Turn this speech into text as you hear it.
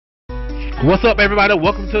What's up, everybody?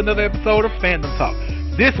 Welcome to another episode of Fandom Talk.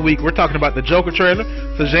 This week, we're talking about the Joker trailer,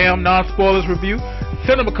 Shazam non-spoilers review,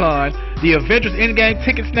 CinemaCon, the Avengers Endgame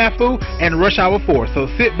ticket snafu, and Rush Hour 4. So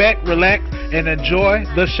sit back, relax, and enjoy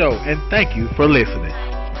the show. And thank you for listening.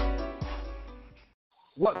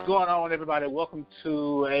 What's going on, everybody? Welcome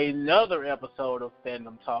to another episode of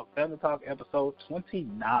Fandom Talk. Fandom Talk episode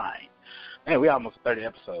 29. Man, we almost 30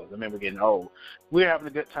 episodes. I mean, we're getting old. We're having a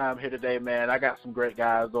good time here today, man. I got some great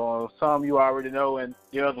guys on. Some you already know, and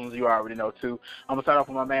the other ones you already know, too. I'm going to start off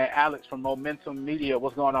with my man Alex from Momentum Media.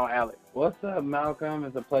 What's going on, Alex? What's up, Malcolm?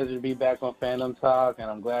 It's a pleasure to be back on Fandom Talk, and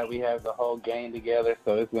I'm glad we have the whole gang together,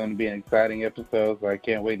 so it's going to be an exciting episode, so I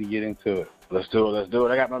can't wait to get into it. Let's do it.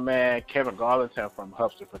 I got my man Kevin Garlington from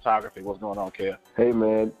Hubster Photography. What's going on, Kev? Hey,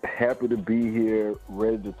 man. Happy to be here,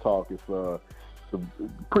 ready to talk. It's some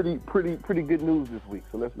pretty good news this week.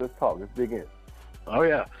 So let's talk. Let's dig in. Oh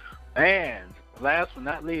yeah, and last but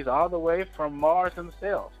not least, all the way from Mars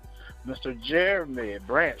himself, Mr. Jeremy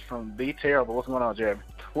Branch from Be Terrible. What's going on, Jeremy?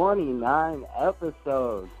 29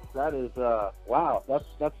 episodes. That is wow.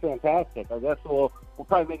 That's fantastic. I guess we'll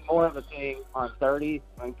probably make more of a thing on 30.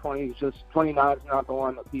 I mean, 20 is just 29 is not the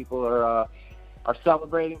one that people are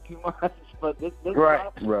celebrating too much. But this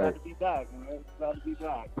right. Glad to be back, man. Glad to be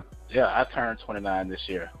back. Yeah, I turned 29 this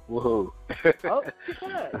year. Woohoo! Oh, look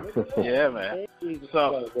at that. Yeah, man.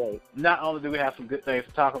 So not only do we have some good things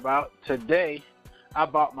to talk about today, I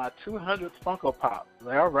bought my 200th Funko Pop.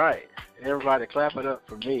 All right, everybody, clap it up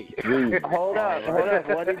for me. Hold up.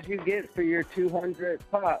 What did you get for your 200th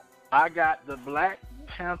pop? I got the Black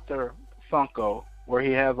Panther Funko where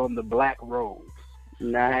he has on the black robes.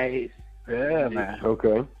 Nice. Yeah, man.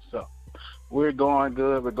 Okay. So we're going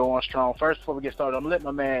good. We're going strong. First, before we get started, I'm going to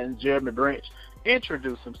let my man Jeremy Branch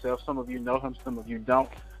introduce himself. Some of you know him, some of you don't.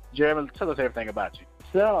 Jeremy, tell us everything about you.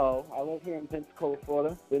 So, I live here in Pensacola,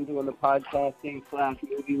 Florida. Been doing the podcasting /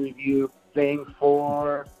 movie review thing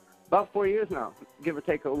for about 4 years now, give or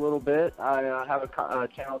take a little bit. I have a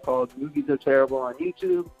channel called Movies Are Terrible on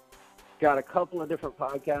YouTube. Got a couple of different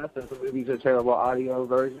podcasts. There's a Movies Are Terrible audio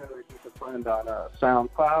version, which you can find on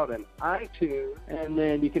SoundCloud and iTunes. And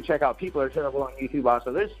then you can check out People Are Terrible on YouTube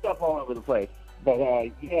also. There's stuff all over the place. But,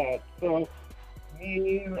 yeah, so me,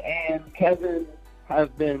 you, and Kevin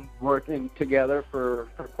have been working together for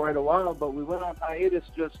quite a while, but we went on hiatus,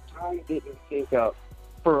 just time didn't sync up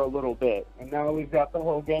for a little bit. And now we've got the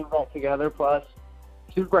whole gang back together, plus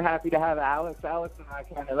super happy to have Alex. Alex and I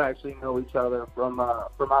kind of actually know each other from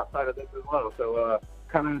outside of this as well, so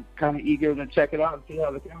kind of eager to check it out and see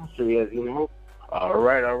how the chemistry is, you know? All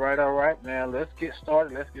right, man. Let's get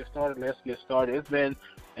started. It's been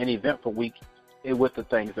an eventful week with the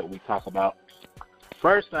things that we talk about.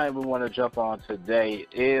 First thing we want to jump on today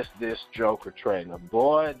is this Joker trailer.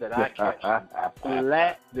 Boy, did I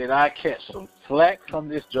catch some flack from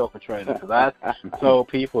this Joker trailer, because I told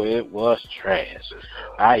people it was trash.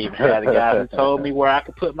 I even had a guy who told me where I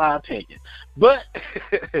could put my opinion. But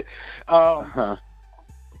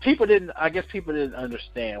people didn't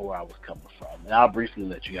understand where I was coming from, and I'll briefly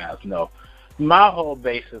let you guys know. My whole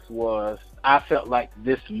basis was I felt like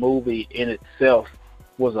this movie in itself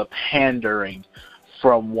was a pandering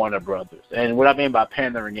from Warner Brothers. And what I mean by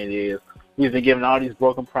pandering it is we've been given all these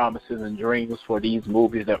broken promises and dreams for these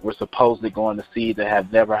movies that we're supposedly going to see that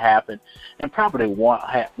have never happened and probably won't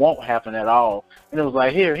happen at all. And it was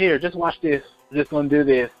like, here, just watch this. We're just going to do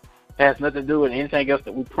this. It has nothing to do with anything else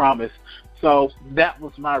that we promised. So that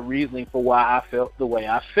was my reasoning for why I felt the way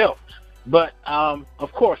I felt. But,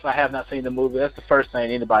 of course, I have not seen the movie. That's the first thing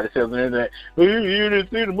anybody says on the internet. You didn't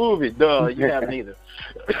see the movie. Duh, you haven't either.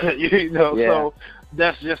 Yeah. So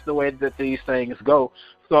that's just the way that these things go.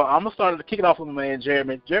 So I'm going to start to kick it off with my man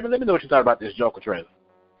Jeremy. Jeremy, let me know what you thought about this Joker trailer.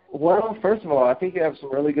 Well, first of all, I think you have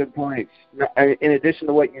some really good points. In addition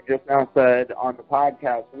to what you just now said on the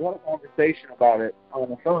podcast, we had a conversation about it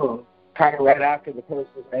on the phone kind of right after the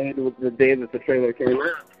post was made. It was the day that the trailer came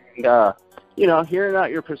out. And, hearing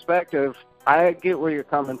out your perspective, I get where you're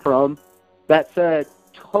coming from. That said,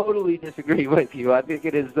 totally disagree with you. I think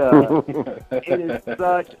it is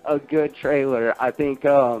such a good trailer. I think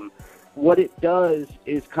what it does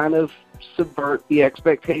is kind of subvert the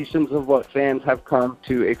expectations of what fans have come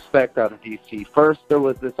to expect out of DC. First, there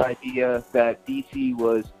was this idea that DC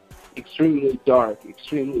was extremely dark,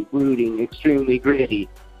 extremely brooding, extremely gritty.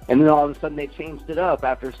 And then all of a sudden they changed it up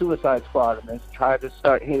after Suicide Squad, and they tried to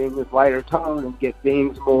start hitting with lighter tone and get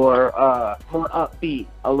things more upbeat,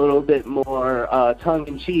 a little bit more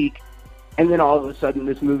tongue-in-cheek. And then all of a sudden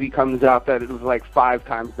this movie comes out that it was like 5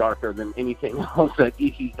 times darker than anything else that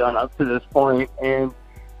DC's done up to this point. And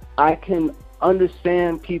I can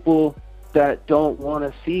understand people that don't want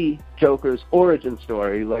to see Joker's origin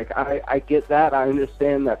story. Like, I get that. I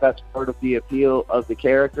understand that that's part of the appeal of the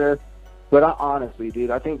character. But honestly, dude,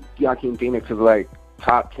 I think Joaquin Phoenix is like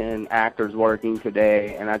top 10 actors working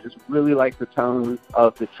today, and I just really like the tone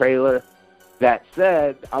of the trailer. That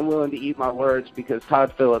said, I'm willing to eat my words because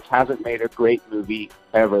Todd Phillips hasn't made a great movie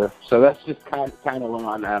ever. So that's just kind of where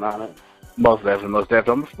I'm at on it. Most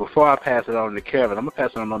definitely. Before I pass it on to Kevin, I'm going to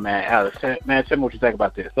pass it on to my man, Alex. Man, tell me what you think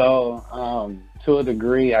about this. So, to a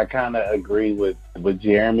degree, I kind of agree with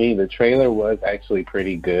Jeremy. The trailer was actually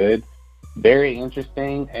pretty good. Very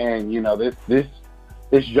interesting. And, you know, this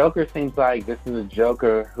Joker seems like this is a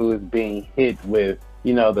Joker who is being hit with,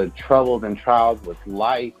 you know, the troubles and trials with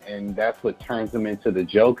life, and that's what turns him into the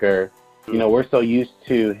Joker. You know, we're so used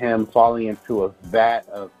to him falling into a vat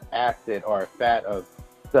of acid or a vat of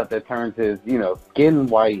stuff that turns his, you know, skin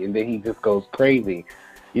white, and then he just goes crazy.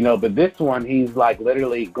 You know, but this one, he's like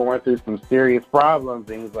literally going through some serious problems,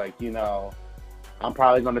 and he's like, you know, I'm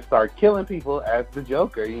probably going to start killing people as the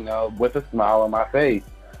Joker, you know, with a smile on my face.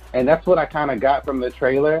 And that's what I kind of got from the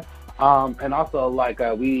trailer. And also, like,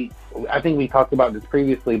 I think we talked about this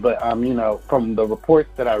previously, but, you know, from the reports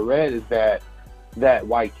that I read is that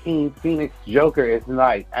Joaquin Phoenix Joker is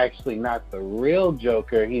actually not the real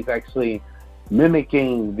Joker. He's actually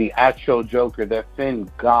mimicking the actual Joker that's in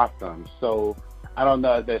Gotham. So I don't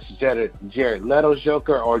know if that's Jared Leto's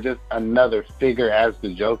Joker or just another figure as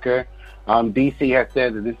the Joker. DC has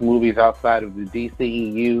said that this movie is outside of the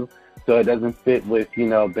DCEU, so it doesn't fit with, you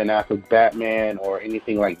know, Ben Affleck's Batman or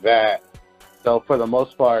anything like that. So for the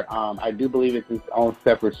most part, I do believe it's its own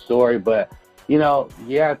separate story. But, you know,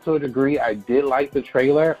 yeah, to a degree, I did like the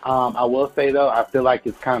trailer. I will say, though, I feel like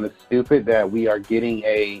it's kind of stupid that we are getting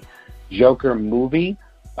a Joker movie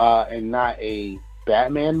and not a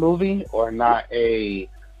Batman movie or not a,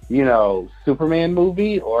 you know, Superman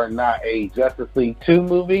movie or not a Justice League 2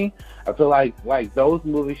 movie. I feel like those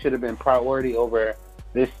movies should have been priority over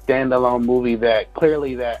this standalone movie that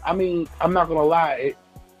clearly I mean, I'm not going to lie.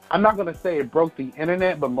 I'm not going to say it broke the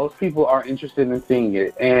internet, but most people are interested in seeing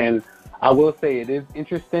it. And I will say it is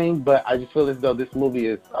interesting, but I just feel as though this movie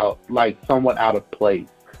is like somewhat out of place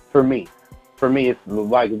for me. For me, it's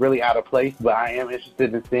like really out of place, but I am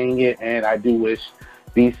interested in seeing it, and I do wish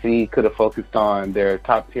DC could have focused on their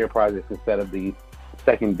top tier projects instead of these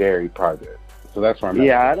secondary projects. So that's where I'm at.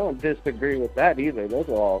 Yeah, I don't disagree with that either. Those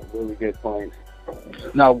are all really good points.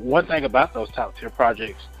 Now, one thing about those top tier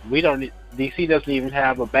projects, DC doesn't even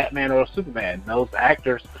have a Batman or a Superman. Those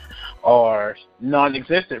actors are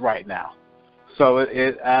non-existent right now. So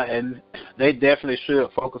and they definitely should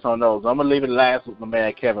focus on those. I'm gonna leave it last with my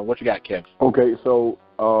man Kevin. What you got, Kevin? Okay, so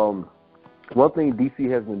one thing DC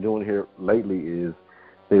has been doing here lately is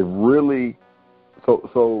they've really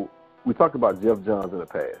so we talked about Jeff Johns in the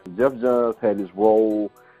past. Jeff Johns had his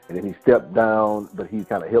role, and then he stepped down, but he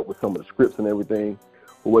kind of helped with some of the scripts and everything.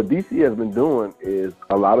 But what DC has been doing is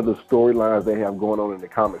a lot of the storylines they have going on in the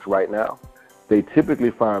comics right now, they typically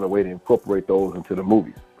find a way to incorporate those into the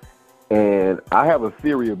movies. And I have a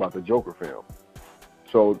theory about the Joker film.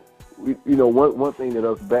 So, you know, one thing that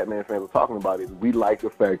us Batman fans are talking about is we like the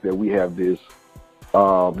fact that we have this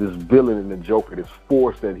villain in the Joker, this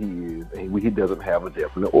force that he is, and he doesn't have a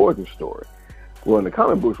definite origin story. Well, in the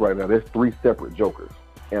comic books right now, there's 3 separate Jokers.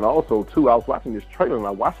 And also, too, I was watching this trailer, and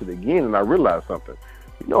I watched it again, and I realized something.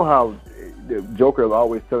 You know how the Joker is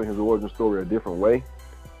always telling his origin story a different way?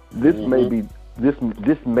 This may be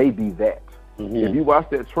that. Mm-hmm. If you watch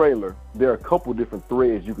that trailer, there are a couple different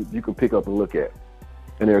threads you can pick up and look at.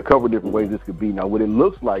 And there are a couple different ways this could be. Now, what it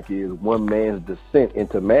looks like is one man's descent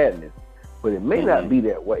into madness, but it may not be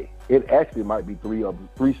that way. It actually might be 3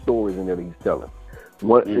 stories in there that he's telling.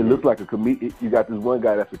 One, it looks like a comedian. You got this one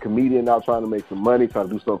guy that's a comedian out trying to make some money, trying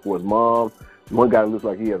to do something for his mom. One guy looks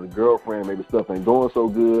like he has a girlfriend, maybe stuff ain't going so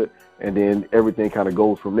good, and then everything kind of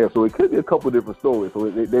goes from there. So it could be a couple different stories. So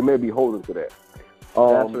they may be holding to that.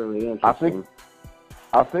 That's really interesting.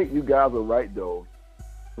 I think you guys are right, though,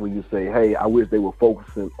 when you say, hey, I wish they were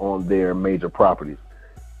focusing on their major properties.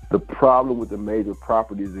 The problem with the major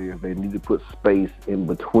properties is they need to put space in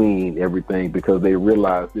between everything because they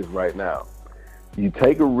realize this right now. You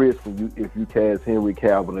take a risk if you cast Henry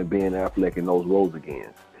Cavill and Ben Affleck in those roles again.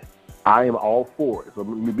 I am all for it. So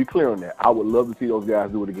let me be clear on that. I would love to see those guys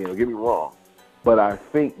do it again. Don't get me wrong. But I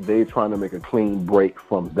think they're trying to make a clean break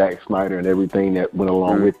from Zack Snyder and everything that went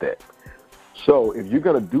along with that. So if you're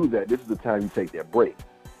going to do that, this is the time you take that break.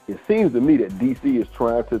 It seems to me that DC is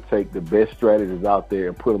trying to take the best strategies out there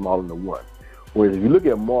and put them all into one. Whereas if you look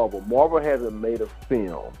at Marvel hasn't made a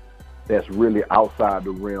film that's really outside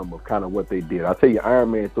the realm of kind of what they did. I'll tell you,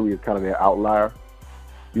 Iron Man 3 is kind of their outlier.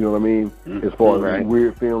 You know what I mean? As far as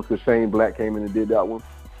weird films, because Shane Black came in and did that one.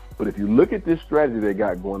 But if you look at this strategy they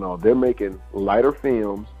got going on, they're making lighter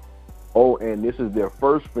films. Oh, and this is their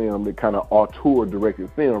first film that kind of auteur directed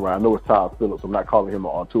film, right? I know it's Todd Phillips. I'm not calling him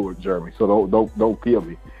an auteur, Jeremy. So don't kill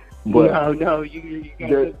me. But no, you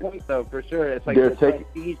got a good point though, for sure. It's like a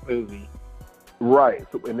prestige movie, right?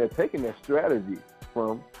 So, and they're taking that strategy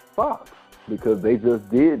from Fox because they just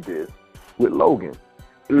did this with Logan.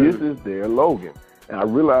 This is their Logan, and I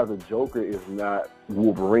realize the Joker is not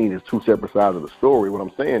Wolverine. It's two separate sides of the story. What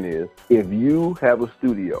I'm saying is, if you have a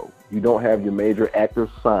studio, you don't have your major actors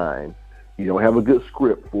signed. You don't have a good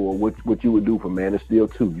script for what you would do for Man of Steel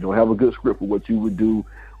 2. You don't have a good script for what you would do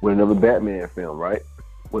with another Batman film, right?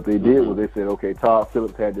 What they did was they said, okay, Todd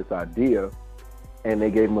Phillips had this idea, and they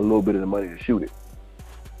gave him a little bit of the money to shoot it.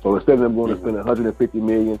 So instead of them going to spend $150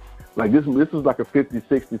 million, like this is like a $50,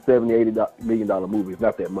 $60, $70, $80 million movie. It's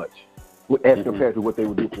not that much as compared to what they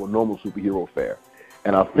would do for a normal superhero fare.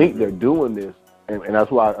 And I think they're doing this, and that's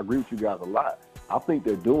why I agree with you guys a lot. I think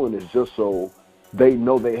they're doing this just so they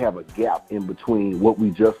know they have a gap in between what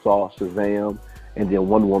we just saw, Shazam, and then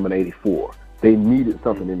Wonder Woman 84. They needed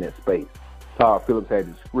something in that space. Todd Phillips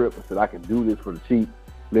had the script and said, I can do this for the cheap.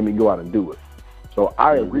 Let me go out and do it. So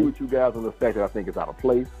I agree with you guys on the fact that I think it's out of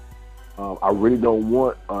place. I really don't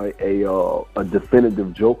want a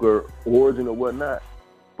definitive Joker origin or whatnot.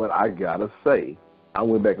 But I got to say, I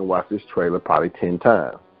went back and watched this trailer probably 10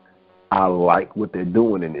 times. I like what they're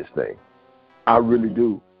doing in this thing. I really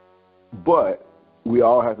do. But we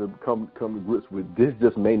all have to come to grips with this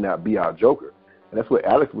just may not be our Joker. And that's what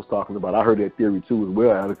Alex was talking about. I heard that theory too as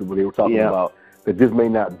well, Alex, when they were talking about that this may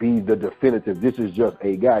not be the definitive. This is just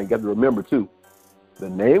a guy. You got to remember too, the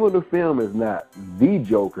name of the film is not The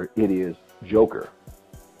Joker. It is Joker.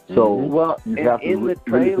 So you have to in the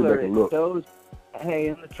trailer it shows. Hey,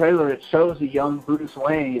 in the trailer it shows a young Bruce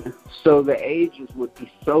Wayne, so the ages would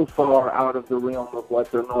be so far out of the realm of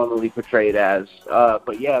what they're normally portrayed as.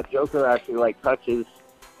 But yeah, Joker actually touches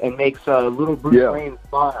and makes a little Bruce Wayne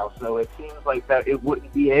smile, so it seems like that it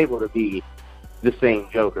wouldn't be able to be the same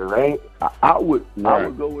Joker, right? I would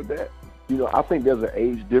go with that. You know, I think there's an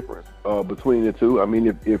age difference between the two. I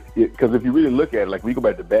mean, because if you really look at it, like we go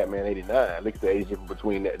back to Batman '89, look at the age difference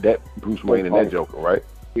between that Bruce Wayne and that Joker, right?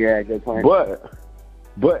 Yeah, good point.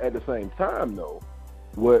 But at the same time, though,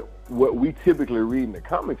 what we typically read in the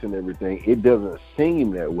comics and everything, it doesn't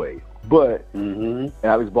seem that way. But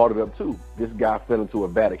Alex brought it up too. This guy fell into a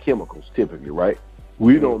vat of chemicals, typically, right?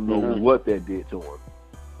 We don't know what that did to him.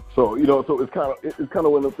 So so it's kind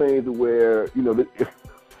of one of the things where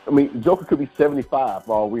Joker could be 75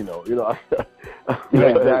 for all we know.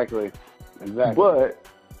 Exactly.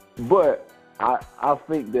 But I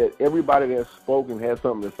think that everybody that's spoken has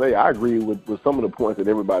something to say. I agree with some of the points that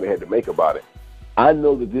everybody had to make about it. I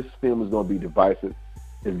know that this film is going to be divisive.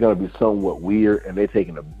 It's going to be somewhat weird, and they're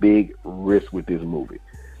taking a big risk with this movie.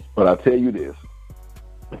 But I'll tell you this.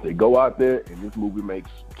 If they go out there and this movie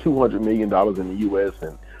makes $200 million in the U.S.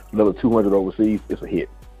 and another $200 overseas, it's a hit.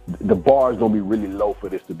 The bar is going to be really low for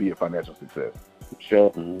this to be a financial success.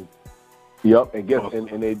 Sure. Yep, and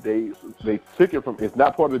they took it from, it's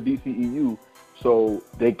not part of the DCEU, so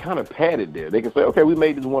they kind of padded there. They can say, okay, we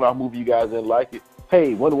made this one-off movie, you guys didn't like it.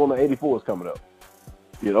 Hey, Wonder Woman 84 is coming up.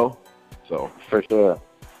 So for sure.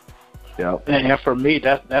 Yeah. And for me,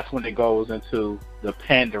 that's when it goes into the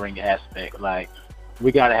pandering aspect. Like,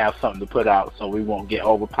 we got to have something to put out so we won't get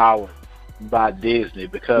overpowered by Disney.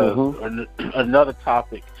 Because another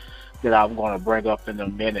topic that I'm going to bring up in a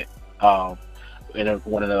minute, in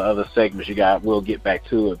one of the other segments you got, we'll get back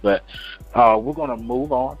to it. But we're going to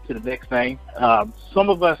move on to the next thing. Some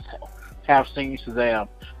of us have seen Shazam,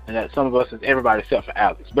 and that some of us is everybody except for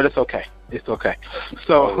Alex. But it's okay. It's okay.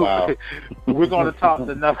 So we're going to talk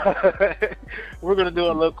we're going to do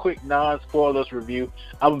a little quick non-spoilers review.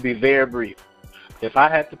 I'm going to be very brief. If I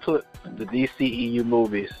had to put the DCEU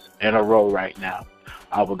movies in a row right now,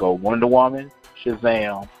 I would go Wonder Woman,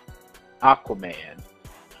 Shazam, Aquaman.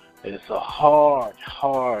 It's a hard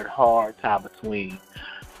time between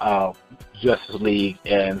Justice League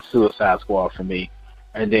and Suicide Squad for me.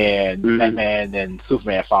 And then Batman and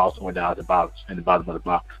Superman falls somewhere down at the bottom of the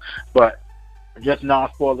box. But just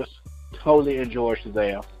non-spoilers, totally enjoyed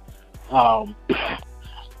Shazam.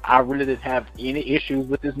 I really didn't have any issues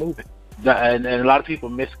with this movie. And a lot of people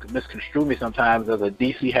misconstrue me sometimes as a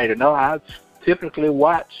DC hater. No, I typically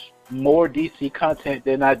watch more DC content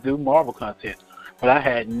than I do Marvel content. But I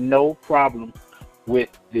had no problem with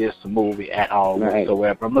this movie at all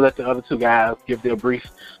whatsoever. I'm going to let the other two guys give their brief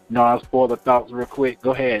non-spoiler thoughts real quick.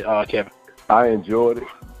 Go ahead, Kevin. I enjoyed it.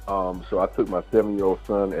 So I took my 7-year-old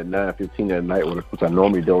son at 9:15 at night, which I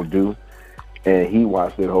normally don't do, and he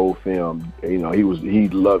watched that whole film. You know, he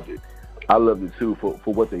loved it. I loved it too for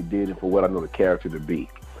what they did and for what I know the character to be.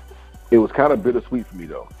 It was kind of bittersweet for me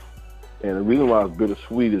though, and the reason why it's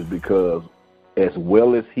bittersweet is because as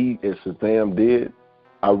well as Shazam did,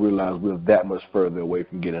 I realized we're that much further away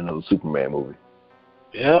from getting another Superman movie.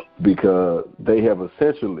 Yep. Because they have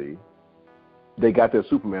essentially, they got their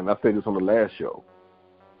Superman. I said this on the last show.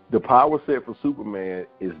 The power set for Superman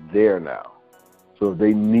is there now. So if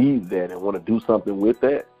they need that and want to do something with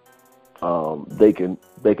that, they can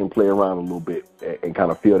play around a little bit and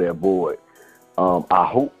kind of fill that void. I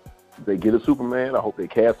hope they get a Superman. I hope they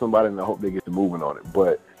cast somebody, and I hope they get to moving on it.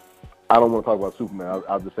 But I don't want to talk about Superman.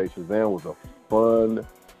 I'll just say Shazam was a fun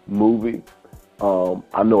movie.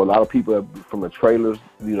 I know a lot of people from the trailers,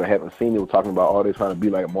 haven't seen it. We're talking about, they're trying to be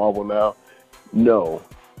like Marvel now. No,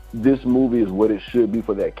 this movie is what it should be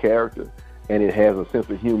for that character, and it has a sense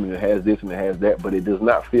of humor. It has this and it has that, but it does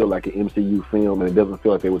not feel like an MCU film, and it doesn't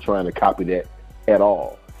feel like they were trying to copy that at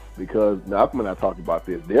all. Because now, when I talked about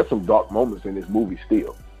this, there's some dark moments in this movie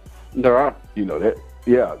still. There are.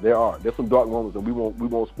 There are. There's some dark moments, and we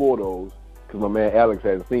won't spoil those because my man Alex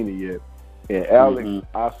hasn't seen it yet. And Alex,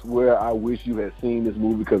 I swear, I wish you had seen this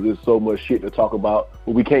movie because there's so much shit to talk about,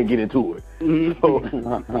 but we can't get into it.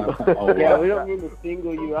 Yeah, we don't mean to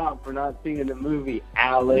single you out for not seeing the movie,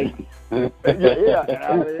 Alex. yeah,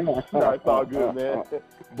 Alex. No, it's all good, man.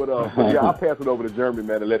 But I'll pass it over to Jeremy,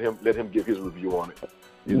 man, and let him give his review on it.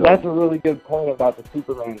 That's a really good point about the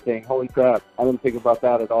Superman thing. Holy crap, I didn't think about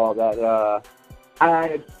that at all. That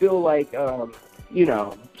I feel like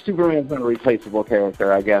Superman's an irreplaceable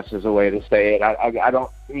character, I guess is a way to say it. I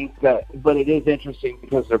don't think that, but it is interesting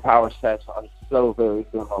because their power sets are so very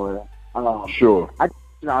similar. Sure. I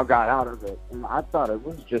got out of it, and I thought it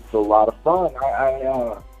was just a lot of fun.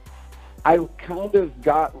 I kind of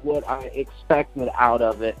got what I expected out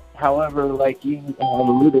of it. However, like you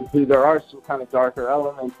alluded to, there are some kind of darker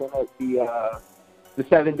elements in it. The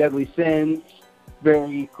 7 Deadly Sins,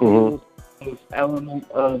 very cool. Element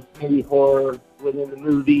of maybe horror within the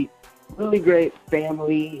movie. Really great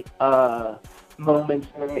family moments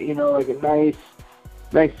in it, like a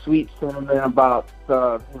nice sweet sentiment about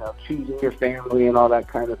choosing your family and all that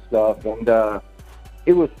kind of stuff. And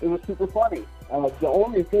it was super funny. The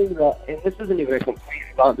only thing that, and this isn't even a complaint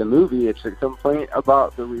about the movie, it's a complaint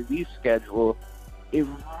about the release schedule. It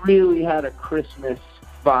really had a Christmas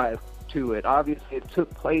vibe to it. Obviously, it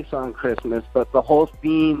took place on Christmas, but the whole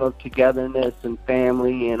theme of togetherness and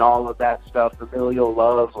family and all of that stuff, familial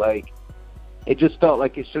love, it just felt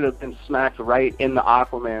like it should have been smacked right in the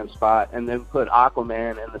Aquaman spot and then put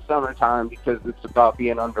Aquaman in the summertime because it's about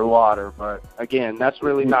being underwater. But again, that's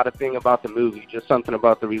really not a thing about the movie, just something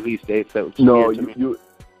about the release dates that was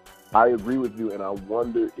I agree with you, and I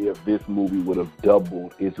wonder if this movie would have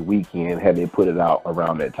doubled its weekend had they put it out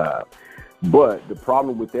around that time. But the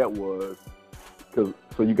problem with that was, so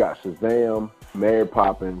you got Shazam, Mary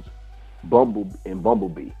Poppins,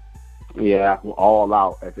 Bumblebee. Yeah, were all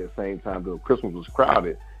out at that same time. Though Christmas was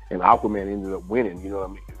crowded, and Aquaman ended up winning. You know what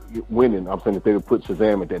I mean? Winning. I'm saying if they would put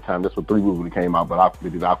Shazam at that time, that's what 3 movies would have came out, but they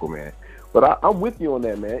did Aquaman. But I'm with you on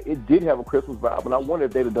that, man. It did have a Christmas vibe, and I wonder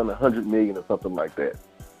if they'd have done $100 million or something like that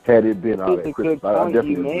had it been out at Christmas. I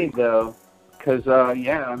definitely you made though. Because,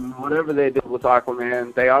 whatever they did with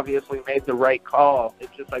Aquaman, they obviously made the right call.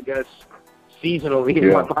 It's just, I guess, seasonally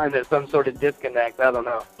in my mind, there's some sort of disconnect. I don't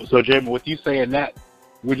know. So, Jamie, with you saying that,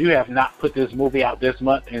 would you have not put this movie out this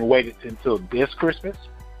month and waited until this Christmas?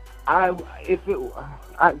 Yes,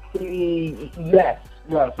 I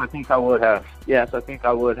think I would have. Yes, I think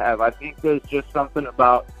I would have. I think there's just something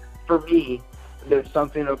about, for me, there's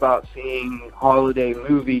something about seeing holiday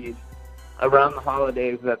movies around the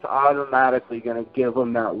holidays that's automatically going to give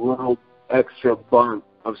them that little extra bump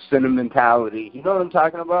of sentimentality. You know what I'm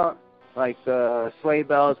talking about? Like the sleigh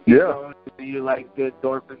bells keep going, you like the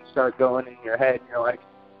endorphins start going in your head, and you're like,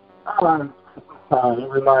 it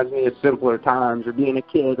reminds me of simpler times or being a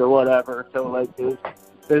kid or whatever. So like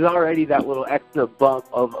there's already that little extra bump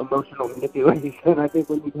of emotional manipulation, I think,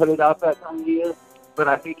 when you put it out that time of year. But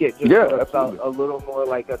I think it just felt a little more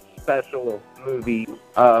like a special movie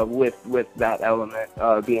with that element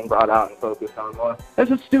being brought out and focused on more. That's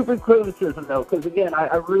a stupid criticism, though, because, again,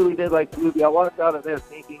 I really did like the movie. I walked out of there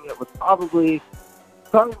thinking it was probably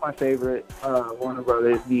my favorite Warner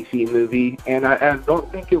Brothers DC movie, and I don't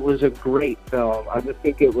think it was a great film. I just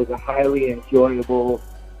think it was a highly enjoyable,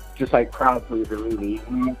 just like crowd-pleaser movie.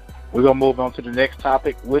 Mm-hmm. We're going to move on to the next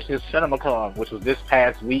topic, which is CinemaCon, which was this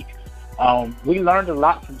past week. We learned a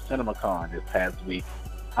lot from CinemaCon this past week.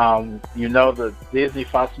 You know, the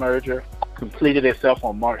Disney-Fox merger completed itself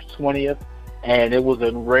on March 20th, and it was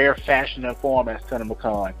in rare fashion and form at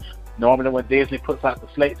CinemaCon. Normally when Disney puts out the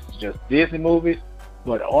slates, it's just Disney movies,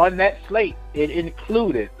 but on that slate, it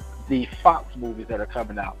included the Fox movies that are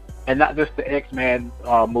coming out. And not just the X-Men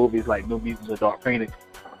movies like New Mutants and Dark Phoenix,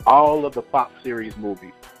 all of the Fox series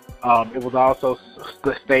movies. It was also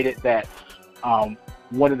stated that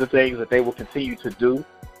one of the things that they will continue to do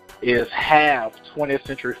is have 20th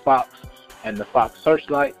Century Fox and the Fox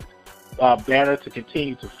Searchlight banner to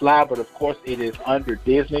continue to fly, but of course it is under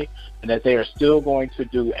Disney, and that they are still going to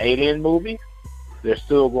do Alien movies. They're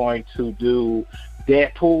still going to do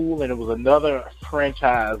Deadpool, and it was another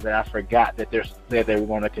franchise that I forgot that they were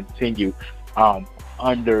going to continue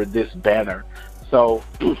under this banner. So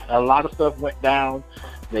a lot of stuff went down.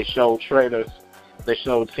 They showed trailers. They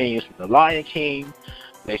showed scenes from The Lion King.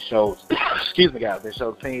 They showed, excuse me, guys. They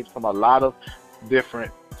showed scenes from a lot of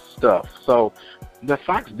different stuff. So the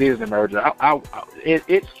Fox Disney merger,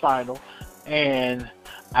 it's final, and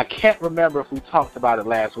I can't remember if we talked about it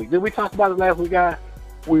last week. Did we talk about it last week, guys?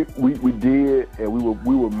 We did, and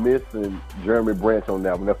we were missing Jeremy Branch on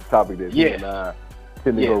that one. That's the topic that he and I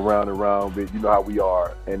tend to go round and round, but you know how we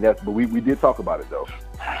are, and but we did talk about it though.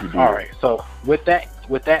 All right. So with that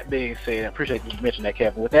being said, I appreciate you mentioning that,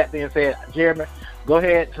 Kevin. With that being said, Jeremy, go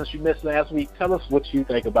ahead. Since you missed last week, tell us what you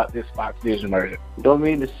think about this Fox Disney merger. Don't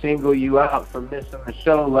mean to single you out for missing the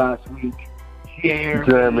show last week,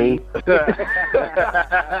 Jeremy.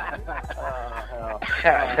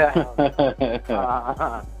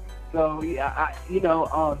 So yeah,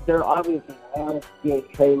 there are obviously a lot of good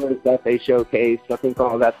trailers that they showcased. I think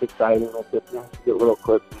all that's exciting. It's just nice to get little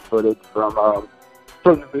clips and footage from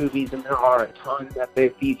the movies, and there are a ton that they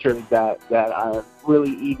featured that I'm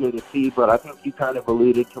really eager to see. But I think you kind of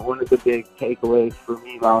alluded to one of the big takeaways for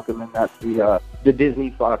me, Malcolm, and that's the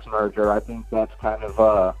Disney Fox merger. I think that's kind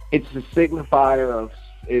of it's the signifier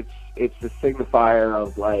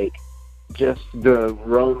of like just the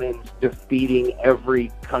Romans defeating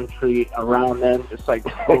every country around them, just like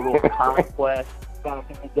total conquest back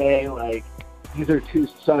in the day. Like, these are two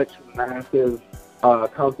such massive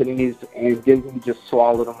companies, and Disney just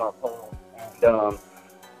swallowed them up whole. And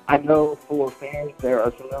I know for fans there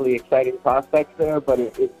are some really exciting prospects there, but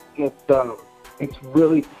it's just it's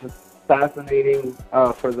really just fascinating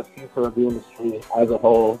for the future of the industry as a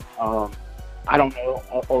whole. I don't know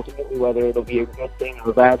ultimately whether it'll be a good thing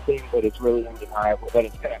or a bad thing, but it's really undeniable that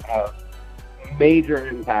it's going to have major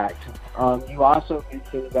impact. You also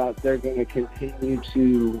mentioned that they're going to continue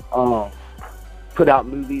to put out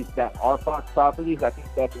movies that are Fox properties. I think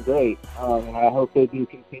that's great, and I hope they do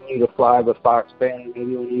continue to fly the Fox banner.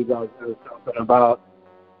 Maybe when you guys know something about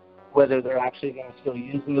whether they're actually going to still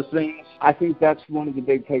use those things. I think that's one of the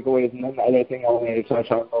big takeaways. And then the other thing I wanted to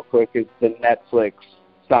touch on real quick is the Netflix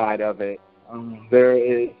side of it. There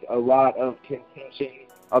is a lot of contention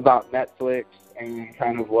about Netflix and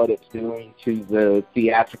kind of what it's doing to the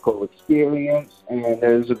theatrical experience, and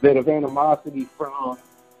there's a bit of animosity from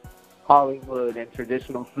Hollywood and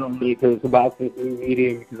traditional filmmakers about this new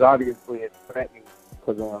medium, because obviously it's threatening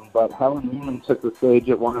to them. But Helen Mirren took the stage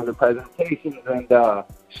at one of the presentations, and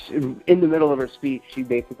in the middle of her speech, she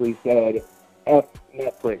basically said, F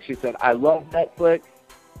Netflix. She said, I love Netflix,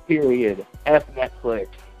 period. F Netflix.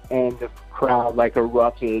 And the crowd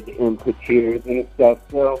erupted into tears and stuff.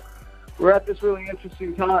 So we're at this really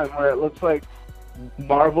interesting time where it looks like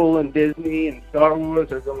Marvel and Disney and Star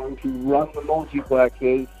Wars are going to run the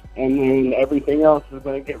multiplexes, and then everything else is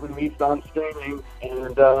going to get released on streaming.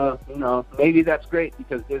 And maybe that's great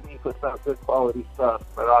because Disney puts out good quality stuff,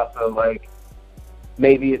 but also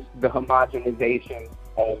maybe it's the homogenization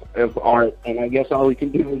of art. And I guess all we can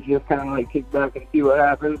do is just kind of kick back and see what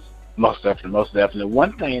happens. Most definitely.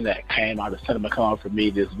 One thing that came out of CinemaCon for me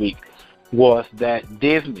this week was that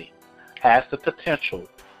Disney has the potential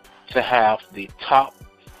to have the top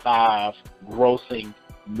 5 grossing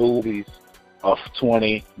movies of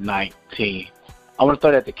 2019. I want to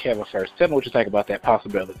throw that to Kevin first. Tell me what you think about that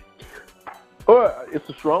possibility. Well, it's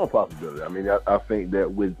a strong possibility. I mean, I think that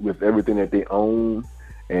with everything that they own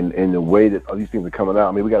and the way that all these things are coming out,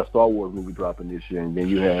 I mean, we got a Star Wars movie dropping this year, and then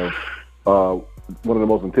you have one of the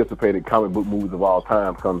most anticipated comic book movies of all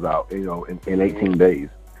time comes out, in 18 days.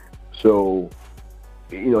 So,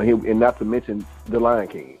 and not to mention The Lion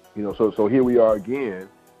King, so here we are again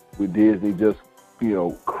with Disney just,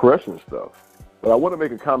 crushing stuff. But I want to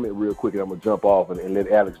make a comment real quick, and I'm going to jump off and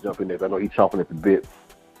let Alex jump in there. I know he's chomping at the bit.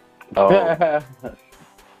 The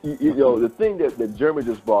thing that Jeremy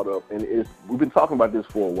just brought up, and we've been talking about this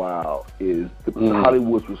for a while, is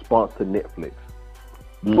Hollywood's response to Netflix.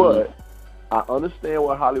 But I understand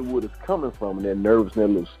where Hollywood is coming from, and they're nervous and they're a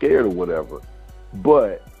little scared or whatever.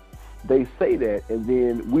 But they say that, and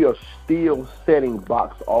then we are still setting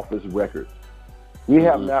box office records. We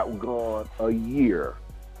have not gone a year.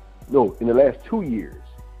 No, in the last 2 years,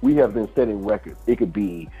 we have been setting records. It could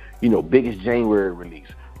be, biggest January release.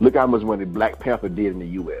 Look how much money Black Panther did in the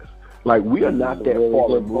U.S. Like, we are not that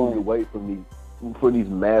far removed away from these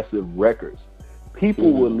massive records.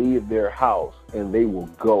 People will leave their house and they will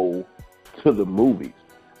go to the movies.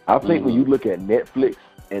 I think when you look at Netflix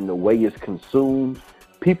and the way it's consumed,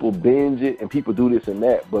 people binge it and people do this and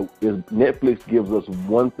that, but Netflix gives us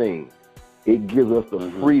one thing. It gives us the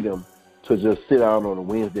freedom to just sit down on a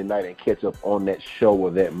Wednesday night and catch up on that show or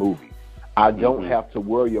that movie. I don't have to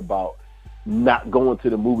worry about not going to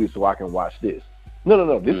the movie so I can watch this.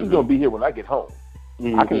 No. This is going to be here when I get home.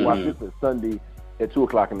 I can watch this on Sunday at 2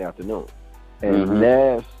 o'clock in the afternoon. And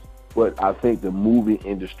that's what I think the movie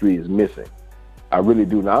industry is missing. I really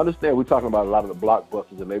do. Now, I understand we're talking about a lot of the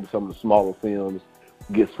blockbusters and maybe some of the smaller films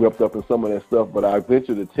get swept up in some of that stuff, but I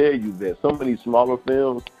venture to tell you that some of these smaller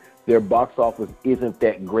films, their box office isn't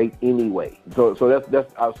that great anyway. So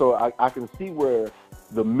I can see where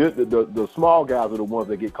the small guys are the ones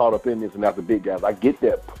that get caught up in this and not the big guys. I get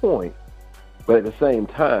that point, but at the same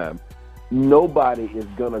time, nobody is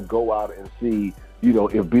gonna go out and see,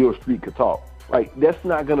 if Beale Street Could Talk. Like, that's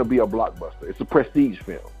not gonna be a blockbuster. It's a prestige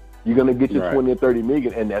film. You're gonna get your 20 or 30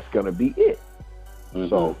 million, and that's gonna be it.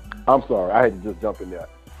 So I'm sorry, I had to just jump in there.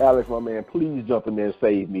 Alex, my man, please jump in there and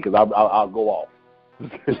save me, because I'll go off.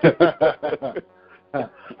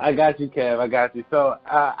 I got you, Kev. I got you. So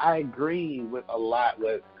I agree with a lot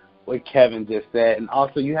with what Kevin just said, and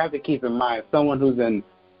also you have to keep in mind, someone who's an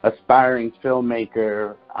aspiring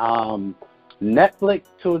filmmaker, Netflix,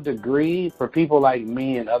 to a degree, for people like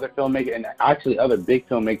me and other filmmakers, and actually other big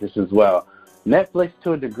filmmakers as well, Netflix,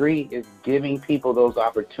 to a degree, is giving people those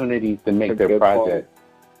opportunities to make their projects.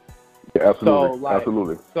 Yeah, absolutely.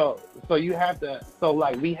 Absolutely. So you have to,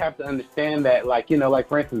 we have to understand that,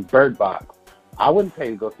 for instance, Bird Box. I wouldn't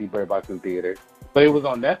pay to go see Bird Box in theaters, but it was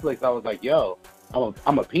on Netflix. I was like, yo, I'm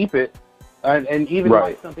gonna peep it. And even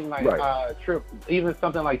something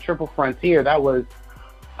like Triple Frontier, that was,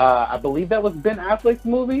 I believe that was Ben Affleck's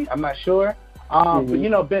movie. I'm not sure. But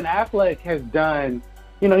Ben Affleck has done,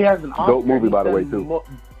 he has an Oscar. Dope movie, by the way, too.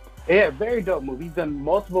 Very dope movie. He's done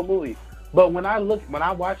multiple movies. But when I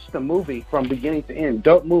watched the movie from beginning to end,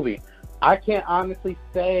 dope movie, I can't honestly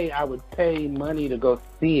say I would pay money to go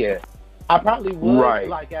see it. I probably would,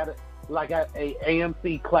 like at a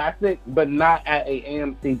AMC Classic, but not at a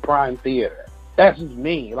AMC Prime Theater. That's just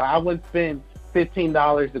me. Like, I wouldn't spend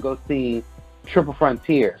 $15 to go see Triple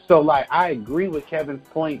Frontier. So, I agree with Kevin's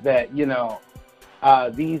point that,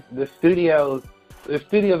 the studios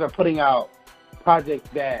are putting out projects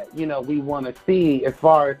that, we want to see, as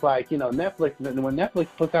far as Netflix. When Netflix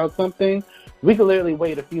puts out something, we can literally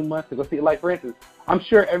wait a few months to go see it. Like, for instance, I'm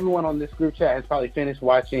sure everyone on this group chat has probably finished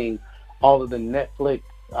watching all of the Netflix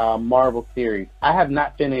Marvel series. I have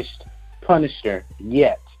not finished Punisher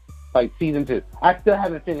yet, season 2. I still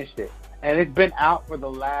haven't finished it, and it's been out for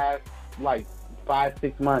the last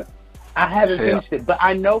 5-6 months. I haven't finished it, but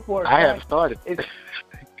I know for a fact I haven't started.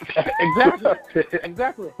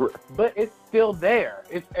 Exactly. But it's still there.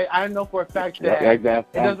 I know for a fact that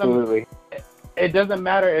it doesn't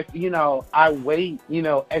matter if I wait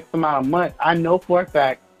X amount of months. I know for a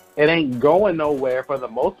fact it ain't going nowhere for the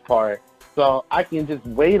most part, so I can just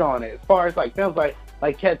wait on it. As far as films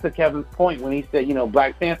like Kevin's point when he said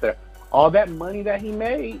Black Panther, all that money that he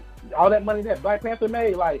made, all that money that Black Panther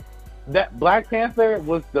made, that Black Panther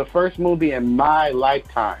was the first movie in my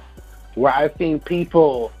lifetime where I've seen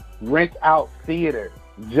people rent out theaters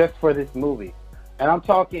just for this movie. And I'm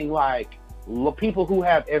talking people who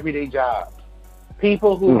have everyday jobs,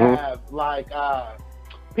 people who have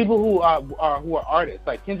people who are artists.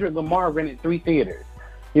 Like Kendrick Lamar rented 3 theaters.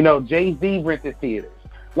 Jay-Z rented theaters.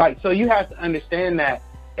 So you have to understand that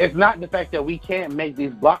it's not the fact that we can't make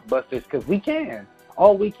these blockbusters, because we can.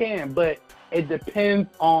 Oh, we can, but it depends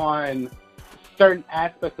on certain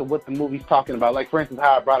aspects of what the movie's talking about. Like, for instance,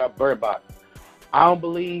 how I brought up Bird Box. I don't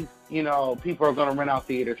believe, people are going to rent out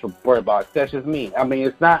theaters for Bird Box. That's just me. I mean,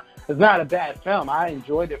 it's not a bad film. I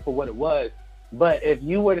enjoyed it for what it was. But if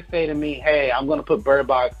you were to say to me, hey, I'm going to put Bird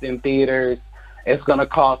Box in theaters, it's going to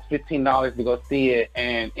cost $15 to go see it,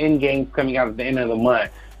 and Endgame's coming out at the end of the month,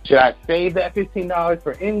 should I save that $15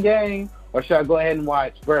 for Endgame, or should I go ahead and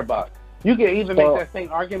watch Bird Box? You can even make that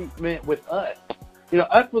same argument with Us.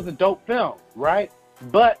 Us was a dope film, right?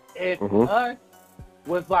 But if Us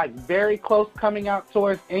was very close coming out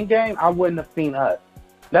towards Endgame, I wouldn't have seen Us.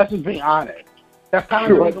 That's just being honest. That's kind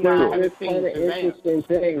Sure, of the reason why I There's haven't this seen kind of Shazam. interesting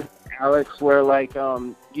thing, Alex, where like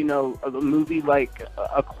you know, a movie like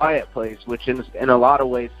A Quiet Place, which is in a lot of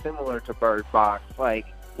ways similar to Bird Box, like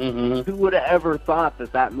who would have ever thought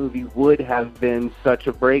that that movie would have been such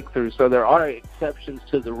a breakthrough? So there are exceptions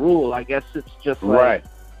to the rule. I guess it's just like Right.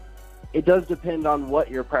 it does depend on what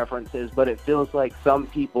your preference is, but it feels like some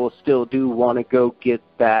people still do want to go get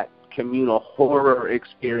that communal horror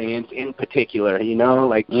experience in particular, you know,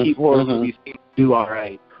 like cheap horror movies seem to do all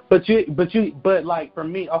right. But like for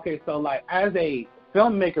me, okay, so like as a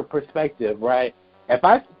filmmaker perspective, right? If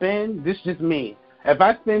I spend, this is just me, if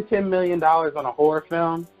I spend $10 million on a horror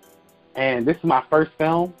film, and this is my first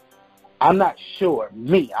film, I'm not sure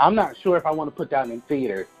if I want to put that in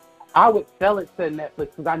theaters. I would sell it to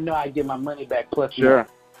Netflix because I know I get my money back plus more.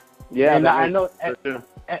 Yeah, And I know, sure.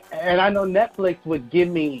 and I know Netflix would give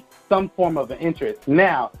me some form of an interest.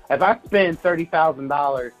 Now, if I spend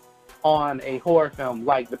 $30,000 on a horror film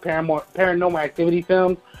like the Paranormal Activity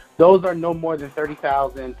films, those are no more than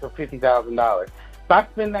 $30,000 to $50,000. If I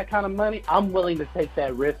spend that kind of money, I'm willing to take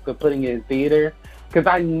that risk of putting it in theater because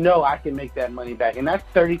I know I can make that money back, and that's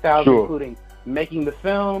 $30,000 Sure. including making the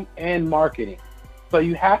film and marketing. So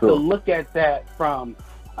you have to look at that from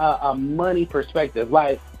a money perspective.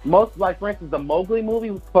 Like for instance, the Mowgli movie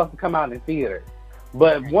was supposed to come out in theater,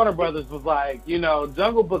 but Warner Brothers was like, you know,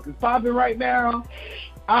 Jungle Book is popping right now.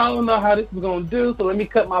 I don't know how this is gonna do, so let me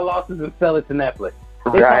cut my losses and sell it to Netflix.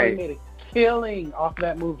 They probably made a killing off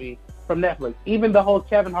that movie from Netflix. Even the whole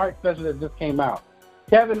Kevin Hart special that just came out.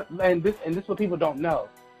 Kevin, and this is what people don't know.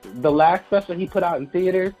 The last special he put out in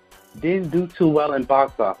theaters didn't do too well in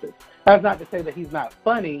box office. That's not to say that he's not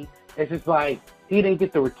funny. It's just like he didn't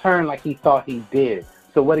get the return like he thought he did.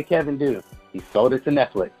 So what did Kevin do? He sold it to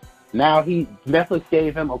Netflix. Now Netflix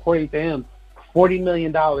gave him, according to him, $40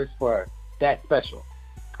 million for that special.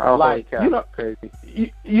 Oh, like, you know, crazy.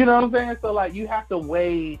 You know what I'm saying? So like you have to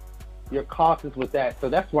weigh your costs with that. So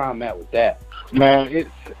that's where I'm at with that. Man,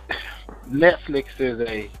 Netflix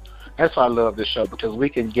that's why I love this show, because we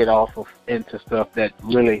can get off of into stuff that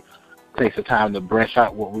really takes the time to branch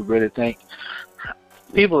out what we really think.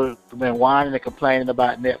 People have been whining and complaining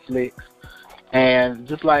about Netflix, and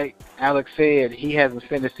just like Alex said, he hasn't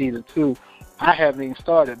finished season 2. I haven't even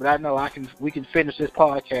started, but I know we can finish this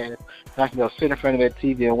podcast, and I can go sit in front of that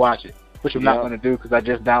TV and watch it, which I'm not going to do because I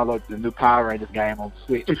just downloaded the new Power Rangers game on the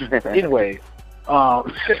Switch. Anyway,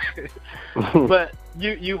 but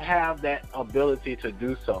you have that ability to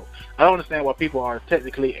do so. I don't understand why people are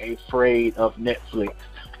technically afraid of Netflix.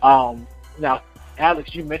 Now,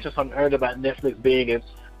 Alex, you mentioned something earlier about Netflix being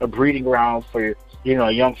a breeding ground for, you know,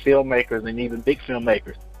 young filmmakers and even big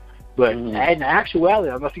filmmakers. But in actuality,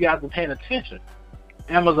 I don't know if you guys have been paying attention,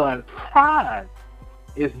 Amazon Prime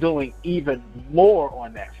is doing even more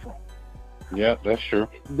on that front. Yeah, that's true.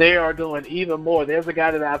 They are doing even more. There's a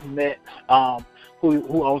guy that I've met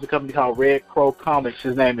who owns a company called Red Crow Comics.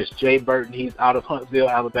 His name is Jay Burton. He's out of Huntsville,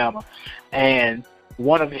 Alabama. And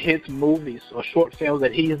one of his movies or short films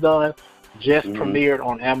that he's done just premiered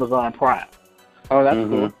on Amazon Prime. Oh, that's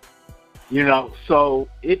cool. You know, so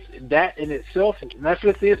it's that in itself.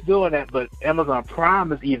 Netflix is doing that, but Amazon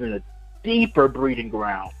Prime is even a deeper breeding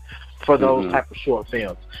ground for those type of short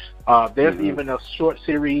films. There's even a short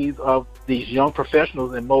series of these young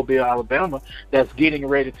professionals in Mobile, Alabama, that's getting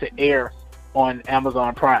ready to air on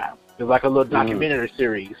Amazon Prime. It's like a little documentary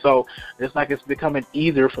series. So it's like it's becoming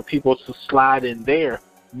easier for people to slide in there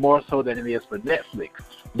more so than it is for Netflix.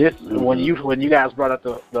 This when you guys brought up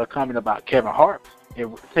the comment about Kevin Hart, it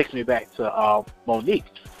takes me back to Monique.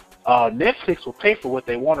 Netflix will pay for what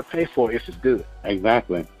they want to pay for if it's good.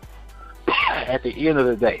 Exactly. At the end of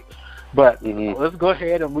the day. But let's go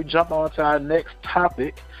ahead and we jump on to our next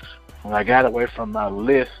topic. And I got away from my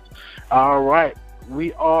list. All right.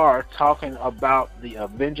 We are talking about the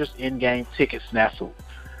Avengers Endgame ticket snafu.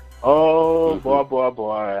 Oh,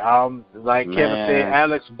 boy. Like Kevin said,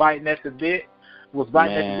 Alex biting at the bit. Was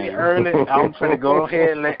biting at the bit early. I'm going to go ahead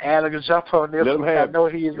and let Alex jump on this one. I know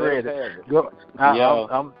he's ready. Go.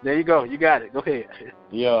 There you go. You got it. Go ahead.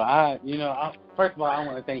 First of all, I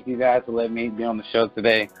want to thank you guys for letting me be on the show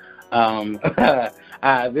today.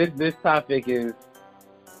 This topic is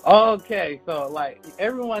okay. So, like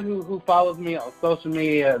everyone who follows me on social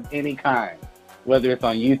media of any kind, whether it's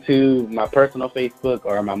on YouTube, my personal Facebook,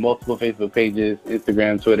 or my multiple Facebook pages,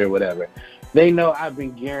 Instagram, Twitter, whatever, they know I've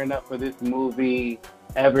been gearing up for this movie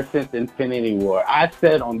ever since Infinity War. I've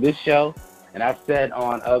said on this show, and I've said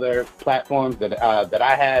on other platforms that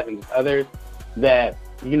I have and others, that,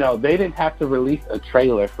 you know, they didn't have to release a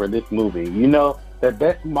trailer for this movie. You know, the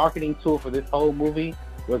best marketing tool for this whole movie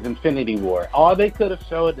was Infinity War. All they could have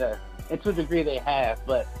showed us and to a degree they have,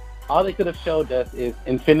 but all they could have showed us is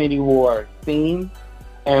Infinity War scene,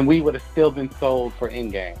 and we would have still been sold for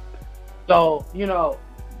Endgame. So, you know,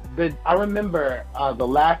 I remember the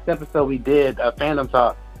last episode we did, Fandom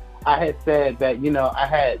Talk, I had said that, you know, I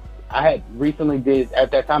had recently did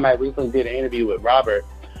an interview with Robert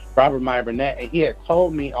Meyer Burnett, and he had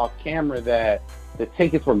told me off camera that the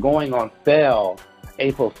tickets were going on sale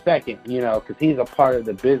April 2nd, you know, because he's a part of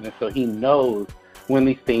the business, so he knows when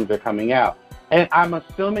these things are coming out. And I'm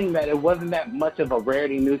assuming that it wasn't that much of a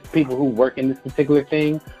rarity news to people who work in this particular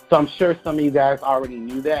thing, so I'm sure some of you guys already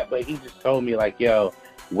knew that, but he just told me, like, yo,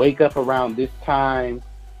 wake up around this time,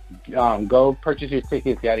 go purchase your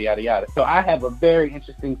tickets, yada, yada, yada. So I have a very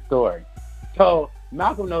interesting story. So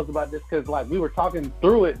Malcolm knows about this because, like, we were talking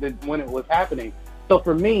through it when it was happening. So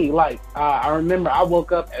for me, like, I remember I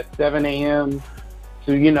woke up at 7 a.m.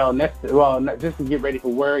 to, you know, just to get ready for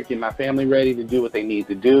work, get my family ready to do what they need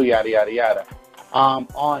to do, yada, yada, yada. On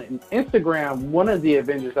Instagram, one of the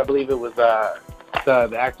Avengers, I believe it was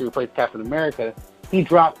the actor who plays Captain America, he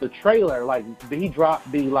dropped the trailer, he dropped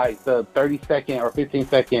the 30-second or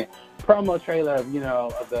 15-second promo trailer of, you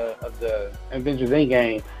know, of the Avengers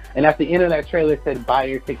Endgame, and at the end of that trailer it said, buy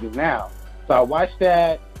your tickets now. So I watched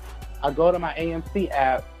that. I go to my AMC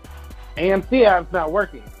app. AMC app's not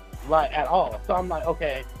working, like, at all. So I'm like,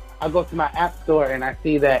 okay. I go to my app store and I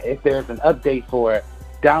see that if there's an update for it,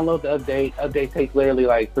 download the update. Update takes literally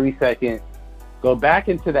like 3 seconds. Go back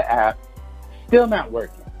into the app, still not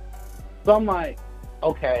working. So I'm like,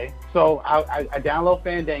 okay. So I download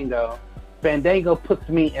Fandango. Fandango puts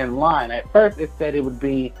me in line. At first it said it would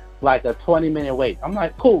be like a 20-minute wait. I'm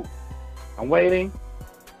like, cool. I'm waiting.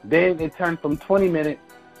 Then it turned from 20 minutes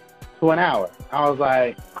to an hour. I was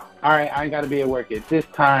like, all right, I ain't got to be at work at this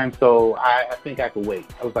time, so I think I could wait.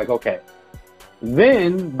 I was like, okay.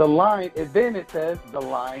 Then it says the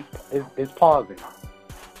line is pausing.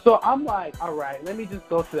 So I'm like, all right, let me just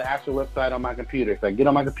go to the actual website on my computer. So I get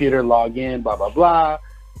on my computer, log in, blah, blah, blah.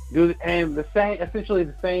 Essentially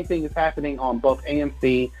the same thing is happening on both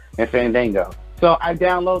AMC and Fandango. So I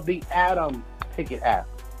download the Atom ticket app.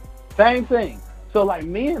 Same thing. So, like,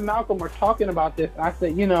 me and Malcolm were talking about this, and I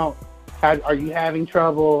said, you know, are you having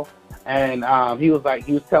trouble? And he was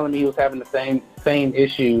telling me he was having the same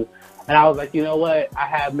issue. And I was like, you know what? I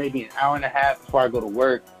have maybe an hour and a half before I go to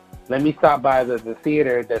work. Let me stop by the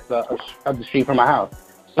theater that's up the street from my house.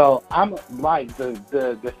 So I'm like,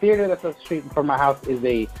 the theater that's up the street from my house is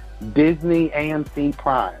a Disney AMC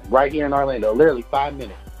Prime right here in Orlando, literally 5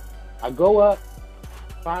 minutes. I go up,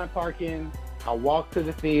 find parking, I walk to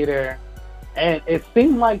the theater, and it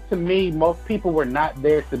seemed like to me most people were not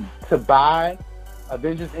there to buy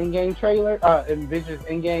Avengers Endgame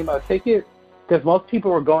tickets, because most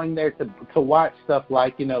people were going there to watch stuff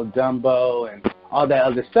like, you know, Dumbo and all that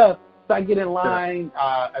other stuff. So I get in line,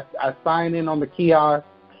 I sign in on the kiosk,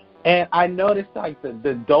 and I noticed like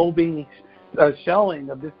the Dolby showing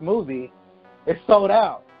of this movie is sold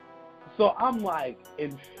out. So I'm like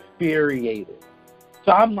infuriated.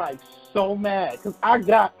 So I'm like so mad because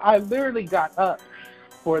I literally got up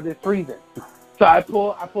for this reason. So I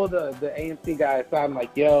pull the AMC guy aside. I'm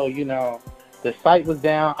like, yo, you know, the site was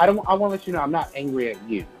down. I want to let you know I'm not angry at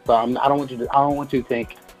you. So I don't want you to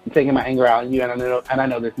think I'm taking my anger out on you. And I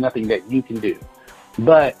know there's nothing that you can do.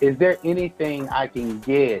 But is there anything I can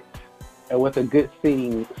get with a good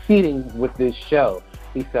seating with this show?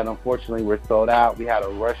 He said, unfortunately, we're sold out. We had a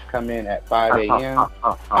rush come in at 5 a.m.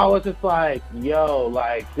 I was just like, yo,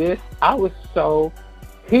 like this. I was so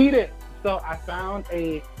heated. So I found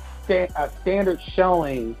a standard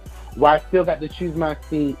showing where I still got to choose my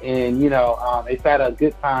seat, and, you know, it's at a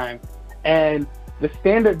good time. And the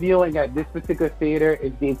standard viewing at this particular theater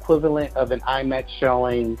is the equivalent of an IMAX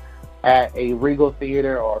showing at a Regal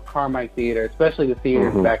Theater or a Carmike Theater, especially the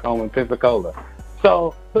theaters back home in Pensacola.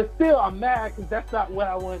 So, but still, I'm mad because that's not what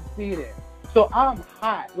I want to see it in. So I'm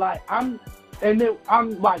hot. I'm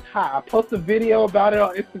like hot. I post a video about it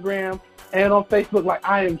on Instagram and on Facebook. Like,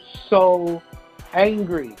 I am so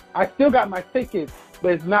angry. I still got my tickets,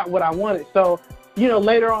 but it's not what I wanted. So, you know,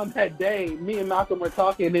 later on that day, me and Malcolm were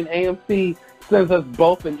talking, and AMC sends us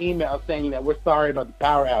both an email saying that we're sorry about the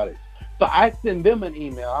power outage. So I send them an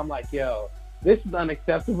email. I'm like, yo, this is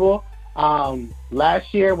unacceptable.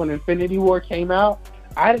 Last year when Infinity War came out,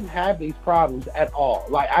 I didn't have these problems at all.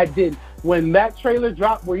 Like, I did when that trailer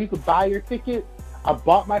dropped where you could buy your tickets. I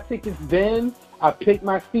bought my tickets then. I picked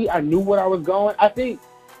my seat. I knew where I was going. I think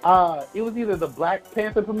it was either the Black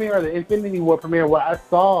Panther premiere or the Infinity War premiere where I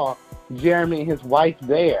saw Jeremy and his wife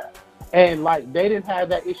there, and like they didn't have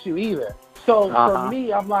that issue either. So for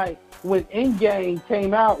me, I'm like, when Endgame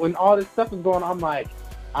came out, when all this stuff was going on, I'm like,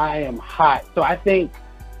 I am hot. So I think,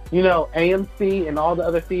 AMC and all the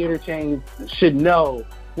other theater chains should know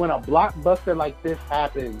when a blockbuster like this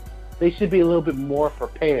happens, they should be a little bit more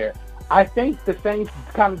prepared. I think the same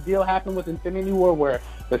kind of deal happened with Infinity War where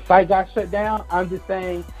the site got shut down. I'm just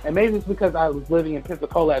saying, and maybe it's because I was living in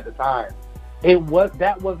Pensacola at the time.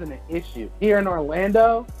 That wasn't an issue. Here in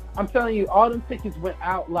Orlando, I'm telling you, all them tickets went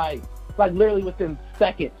out like literally within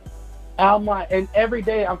seconds. And every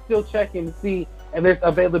day I'm still checking to see if there's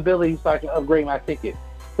availability so I can upgrade my ticket.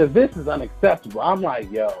 Because this is unacceptable. I'm like,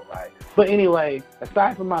 but anyway,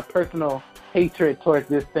 aside from my personal hatred towards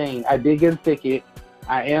this thing, I did get a ticket.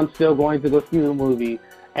 I am still going to go see the movie.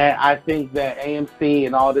 And I think that AMC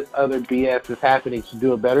and all this other BS that's happening should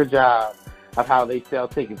do a better job of how they sell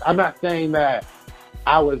tickets. I'm not saying that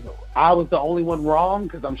I was the only one wrong,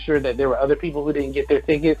 because I'm sure that there were other people who didn't get their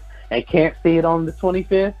tickets and can't see it on the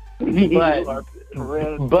 25th.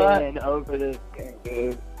 But over this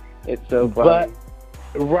game, it's so funny.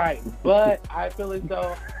 But I feel as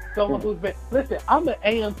though someone who's been I'm an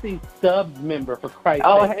AMC subs member, for Christ's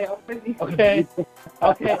sake. Okay.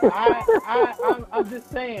 I'm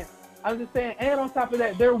just saying. And on top of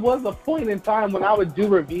that, there was a point in time when I would do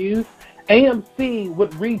reviews. AMC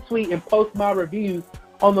would retweet and post my reviews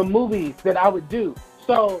on the movies that I would do.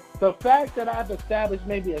 So the fact that I've established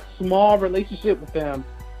maybe a small relationship with them,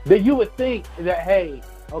 that you would think that, hey,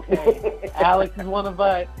 okay, Alex is one of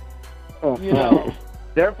us,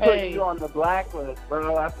 They're putting you on the blacklist,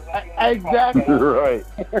 bro. Exactly. Right.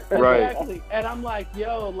 Exactly. And I'm like,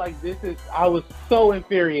 I was so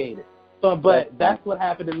infuriated. So, but that's what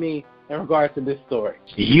happened to me in regards to this story.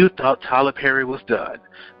 You thought Tyler Perry was done.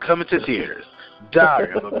 Coming to theaters.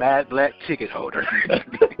 Diary of a Mad Black ticket holder.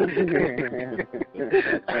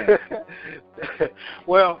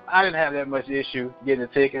 Well, I didn't have that much issue getting a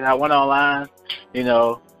ticket. I went online, it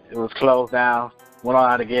was closed down. Went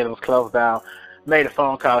online again, it was closed down. Made a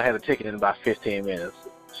phone call, had a ticket in about 15 minutes.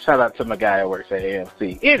 Shout out to my guy that works at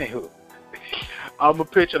AMC. Anywho, I'm going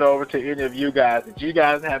to pitch it over to any of you guys. Did you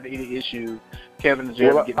guys have any issues, Kevin and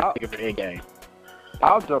Jeremy, getting a ticket for Endgame?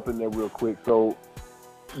 I'll jump in there real quick. So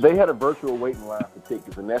they had a virtual waiting line for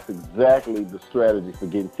tickets, and that's exactly the strategy for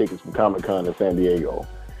getting tickets for Comic-Con in San Diego.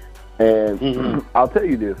 And I'll tell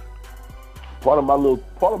you this. Part of my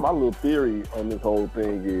little theory on this whole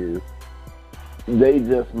thing is they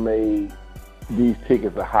just made these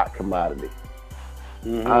tickets a hot commodity.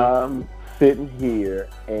 I'm sitting here,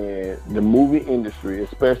 and the movie industry,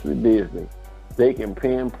 especially Disney, they can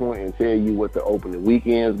pinpoint and tell you what the opening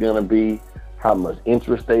weekend is going to be, how much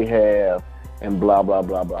interest they have, and blah, blah,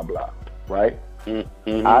 blah, blah, blah, right?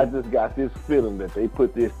 I just got this feeling that they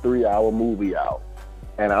put this 3-hour movie out,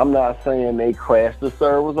 and I'm not saying they crashed the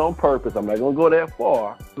servers on purpose. I'm not going to go that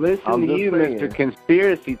far. Listen to you, saying, Mr.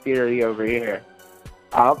 Conspiracy Theory over here.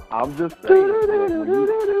 I'm just saying.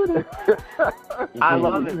 I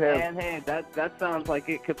love it, man. Hey, that sounds like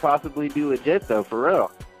it could possibly be legit, though, for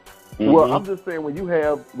real. Well, I'm just saying, when you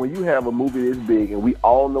have a movie this big, and we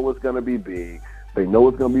all know it's going to be big, they know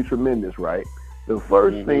it's going to be tremendous, right? The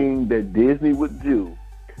first thing that Disney would do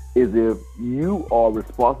is, if you are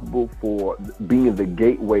responsible for being the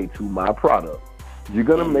gateway to my product, you're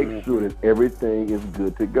going to make sure that everything is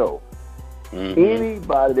good to go.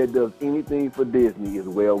 Anybody that does anything for Disney is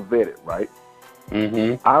well vetted, right?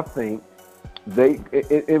 I think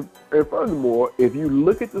and furthermore, if you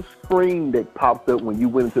look at the screen that popped up when you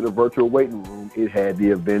went into the virtual waiting room, it had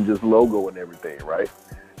the Avengers logo and everything, right?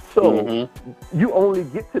 So you only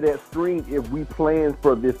get to that screen if we plan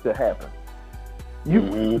for this to happen.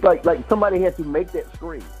 Like somebody had to make that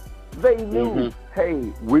screen. They knew,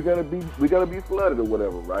 hey, we're gonna be flooded or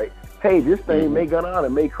whatever, right? Hey, this thing may go on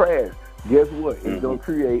and may crash. Guess what? It's going to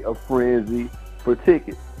create a frenzy for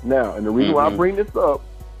tickets. Now, and the reason why I bring this up,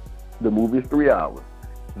 the movie is 3 hours.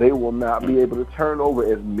 They will not be able to turn over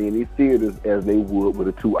as many theaters as they would with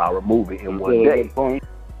a 2-hour movie in one day.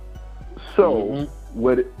 So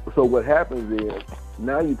what happens is,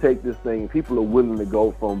 now you take this thing, people are willing to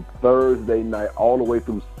go from Thursday night all the way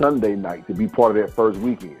through Sunday night to be part of that first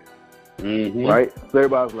weekend. Right? So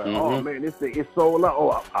everybody's like, oh man, this thing is sold out.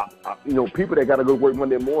 Oh, people that got to go to work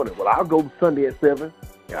Monday morning. Well, I'll go Sunday at 7.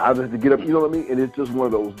 And I'll just have to get up, you know what I mean? And it's just one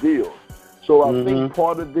of those deals. So I think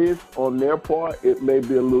part of this, on their part, it may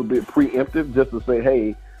be a little bit preemptive, just to say,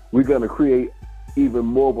 hey, we're going to create even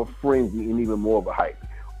more of a frenzy and even more of a hype.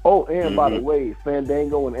 Oh, and by the way,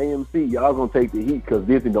 Fandango and AMC, y'all going to take the heat because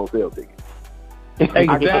Disney don't sell tickets. Exactly.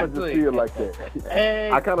 I kind of just feel like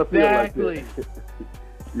that. I kind of feel like that.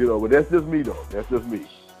 But that's just me, though. That's just me.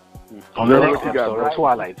 On the next episode of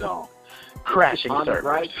Twilight Zone, crashing On the servers.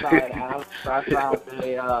 right side, Alex,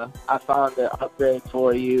 I found an upgrade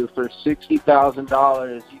for you for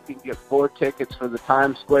 $60,000. You can get 4 tickets for the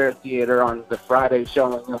Times Square Theater on the Friday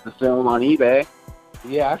showing of the film on eBay.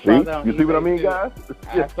 Yeah, I See? saw that on You see what I eBay, mean, too. guys?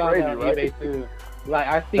 I saw crazy, that on right? eBay too. Like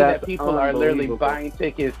I see That's that people are literally unbelievable. buying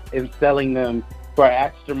tickets and selling them for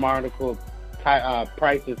astronomical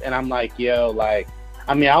prices, and I'm like, yo, like,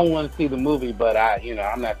 I mean, I want to see the movie, but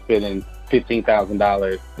I'm not spending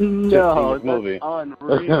 $15,000. No, this movie. that's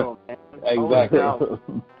unreal, man. Exactly. Oh,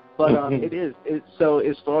 no. But it is. So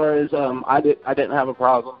as far as I didn't have a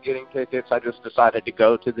problem getting tickets. I just decided to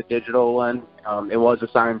go to the digital one. It was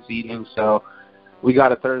assigned seating, so we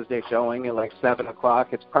got a Thursday showing at like 7 o'clock.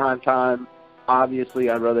 It's prime time. Obviously,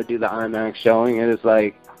 I'd rather do the IMAX showing.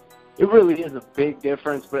 It really is a big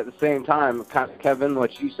difference, but at the same time, kind of, Kevin,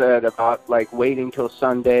 what you said about like waiting till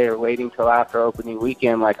Sunday or waiting till after opening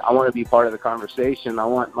weekend, like I want to be part of the conversation. I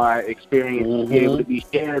want my experience to be able to be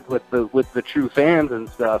shared with the true fans and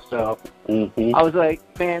stuff. So I was like,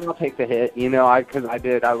 man, I'll take the hit, because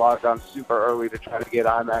I logged on super early to try to get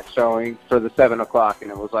IMAX showing for the 7 o'clock, and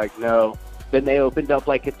it was like, no. Then they opened up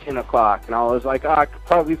like at 10 o'clock, and I was like, I could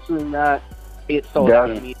probably swing that. It sold out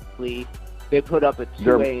immediately. They put up at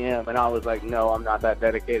 2 a.m. and I was like, no, I'm not that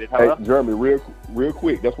dedicated. Hello? Hey, Jeremy, real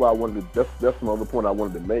quick. That's why I wanted to. That's another point I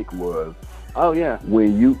wanted to make was. Oh yeah.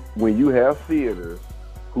 When you have theaters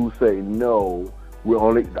who say no,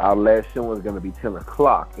 our last showing is going to be 10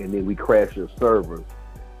 o'clock, and then we crash your servers.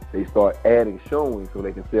 They start adding showings so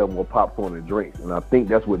they can sell more popcorn and drinks, and I think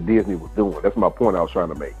that's what Disney was doing. That's my point I was trying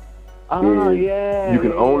to make. Oh yeah. You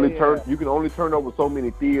can only turn over so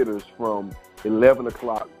many theaters from 11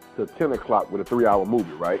 o'clock to 10 o'clock with a 3-hour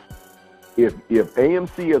movie, right? If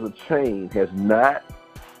AMC as a chain has not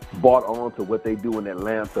bought on to what they do in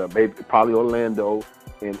Atlanta, maybe probably Orlando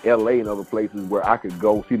and LA and other places where I could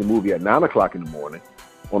go see the movie at 9 o'clock in the morning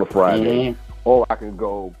on a Friday, or I can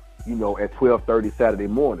go, at 12:30 Saturday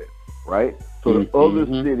morning, right? So the other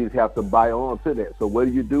cities have to buy on to that. So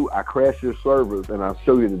what do? I crash your servers and I'll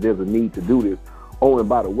show you that there's a need to do this. Oh, and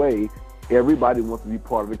by the way, everybody wants to be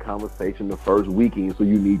part of the conversation the first weekend, so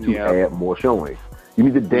you need to add more showings. You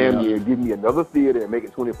need to damn near give me another theater and make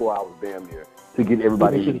it 24 hours damn near to get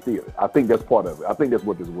everybody in the theater. I think that's part of it. I think that's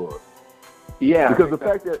what this was. Yeah. Because the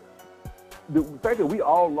fact that we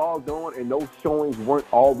all logged on and those showings weren't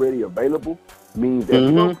already available means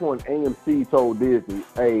at some point AMC told Disney,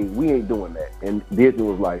 hey, we ain't doing that. And Disney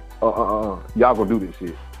was like, y'all gonna do this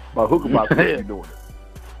shit. By hook or by crook, you doing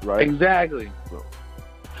it. Right? Exactly. So,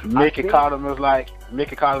 Mickey Cotton was like,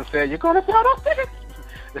 Mickey Cotton said, you're going to sell those tickets?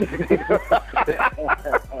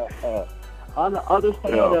 On the other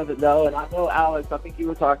side of it, though, and I know, Alex, I think you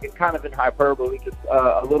were talking kind of in hyperbole just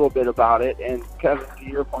a little bit about it, and Kevin, to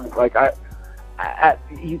your point, like,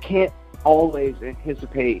 you can't always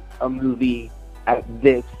anticipate a movie at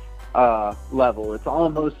this level. It's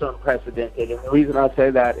almost unprecedented, and the reason I say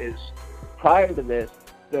that is prior to this,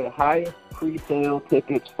 the highest pre-sale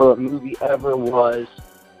tickets for a movie ever was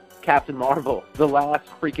Captain Marvel, the last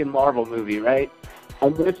freaking Marvel movie, right?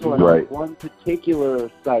 And this one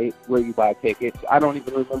particular site where you buy tickets, I don't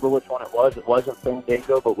even remember which one it was. It wasn't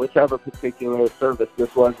Fandango, but whichever particular service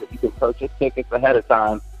this was that you could purchase tickets ahead of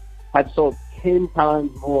time, had sold 10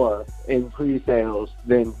 times more in pre-sales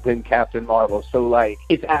than Captain Marvel. So, like,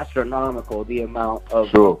 it's astronomical, the amount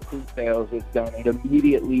of pre-sales it's done. It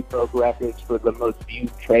immediately broke records for the most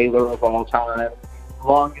viewed trailer of all time.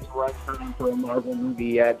 Longest run time for a Marvel movie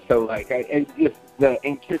yet. So, like, and just the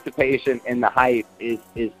anticipation and the hype is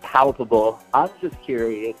palpable. I'm just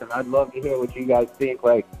curious, and I'd love to hear what you guys think.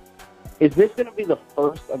 Like, is this going to be the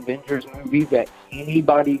first Avengers movie that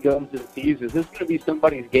anybody goes and sees? Is this going to be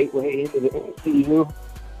somebody's gateway into the MCU?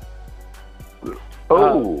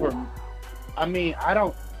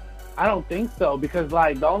 I don't think so, because,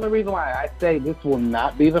 like, the only reason why I say this will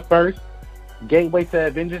not be the first gateway to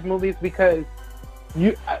Avengers movies because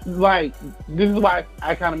this is why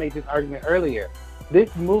I kind of made this argument earlier.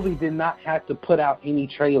 This movie did not have to put out any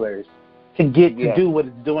trailers to get to do what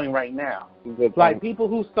it's doing right now. Like, people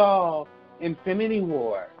who saw Infinity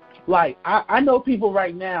War, like, I know people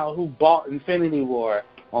right now who bought Infinity War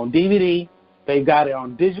on DVD, they got it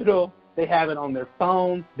on digital, they have it on their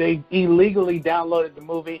phone, they illegally downloaded the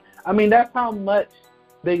movie. I mean, that's how much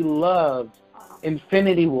they loved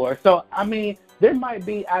Infinity War. So, I mean, there might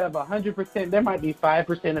be, out of 100%, there might be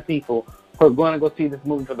 5% of people who are going to go see this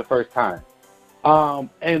movie for the first time.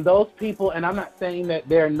 And those people, and I'm not saying that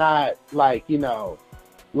they're not, like,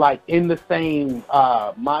 like in the same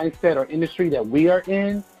mindset or industry that we are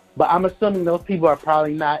in, but I'm assuming those people are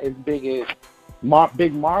probably not as big as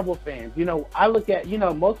big Marvel fans. You know, I look at, you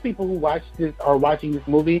know, most people who watch this or watching this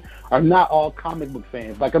movie are not all comic book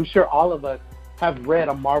fans. Like, I'm sure all of us have read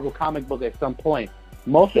a Marvel comic book at some point.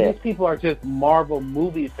 Most of these people are just Marvel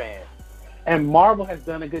movie fans. And Marvel has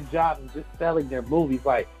done a good job of just selling their movies.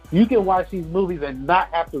 Like, you can watch these movies and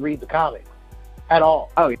not have to read the comics at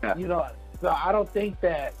all. Oh, yeah. You know, so I don't think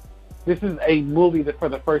that this is a movie that for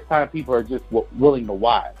the first time people are just willing to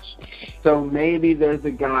watch. So maybe there's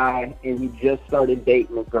a guy and he just started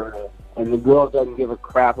dating a girl, and the girl doesn't give a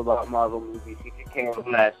crap about Marvel movies. He could care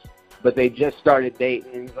less. But they just started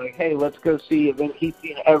dating, and he's like, hey, let's go see Avengers. He's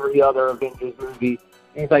seen every other Avengers movie.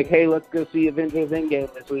 And he's like, hey, let's go see Avengers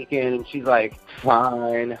Endgame this weekend. And she's like,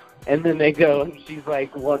 fine. And then they go, and she's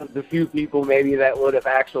like one of the few people maybe that would have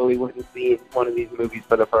actually went and seen one of these movies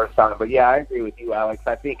for the first time. But yeah, I agree with you, Alex.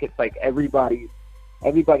 I think it's like everybody's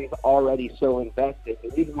already so invested. The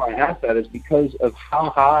reason why I ask that is because of how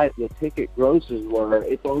high the ticket grosses were.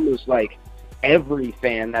 It's almost like every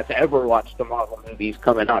fan that's ever watched the Marvel movies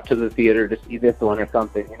coming out to the theater to see this one or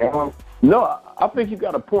something, you know? No, I think you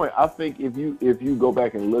got a point. I think if you go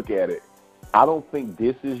back and look at it, I don't think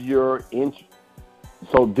this is your entry.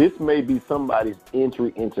 So this may be somebody's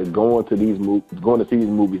entry into going to see these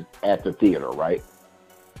movies at the theater, right?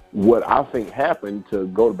 What I think happened, to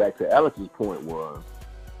go back to Alex's point, was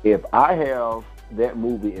if I have that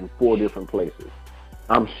movie in 4 different places,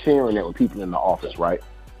 I'm sharing that with people in the office, right?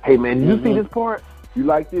 Hey man, you see this part? You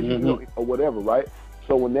like this? You know, or whatever, right?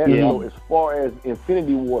 So when that, you know, as far as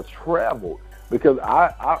Infinity War traveled, because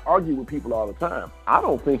I argue with people all the time, I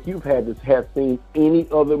don't think you've have seen any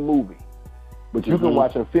other movie, but you can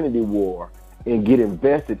watch Infinity War and get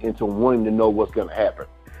invested into wanting to know what's going to happen.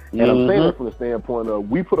 And I'm saying that from the standpoint of,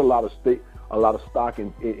 we put a lot of stock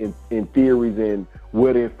in theories and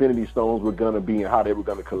where the Infinity Stones were going to be and how they were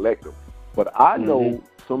going to collect them. But I know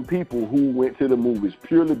some people who went to the movies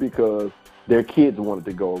purely because their kids wanted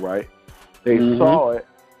to go, right? They saw it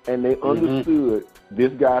and they understood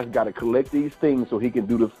this guy's got to collect these things so he can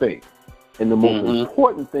do the thing. And the most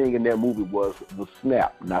important thing in that movie was the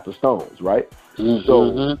snap, not the stones, right?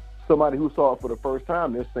 So somebody who saw it for the first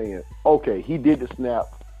time, they're saying, okay, he did the snap,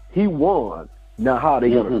 he won, now how are they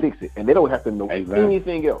going to fix it? And they don't have to know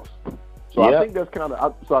anything else. So I think that's kind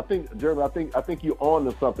of, so I think, Jeremy, I think you're on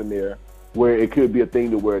to something there, where it could be a thing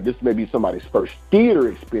to where this may be somebody's first theater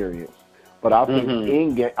experience. But I think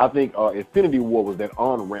Infinity War was that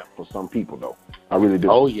on-ramp for some people, though. I really do.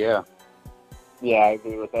 Oh, yeah. Yeah, I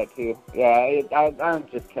agree with that, too. Yeah, I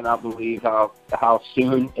just cannot believe how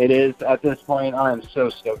soon it is at this point. I am so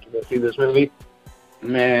stoked to go see this movie.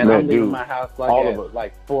 Man, I'm leaving my house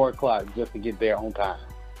like 4 o'clock just to get there on time.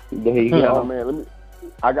 There you go. Oh, man,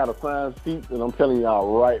 I got assigned seats, and I'm telling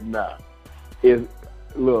y'all right now,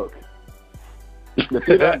 look, the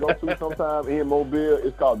theater I go to sometimes in Mobile,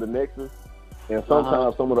 it's called the Nexus. And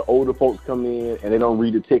sometimes some of the older folks come in and they don't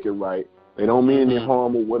read the ticket right. They don't mean any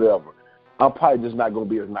harm or whatever. I'm probably just not going to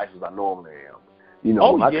be as nice as I normally am. You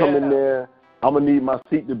know, when I come in there, I'm going to need my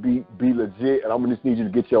seat to be legit, and I'm going to just need you to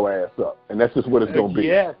get your ass up. And that's just what it's going to be.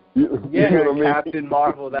 Yes. You know what I mean? Captain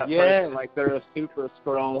Marvel, that person, like they're a super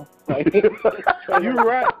scroll. You're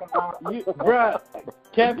right. Bruh,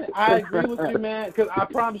 Kevin, I agree with you, man, because I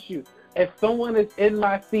promise you, if someone is in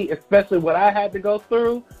my seat, especially what I had to go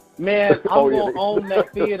through, man, I'm going to own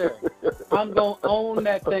that theater. I'm going to own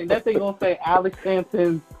that thing. That thing going to say Alex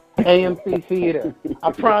Sampson's AMC Theater.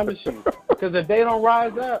 I promise you. Because if they don't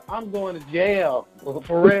rise up, I'm going to jail.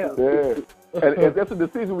 For real. Yeah. And that's a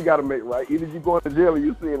decision we got to make, right? Either you going to jail or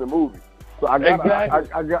you seeing the movie. So I got,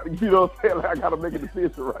 you know what I'm saying? Like, I got to make a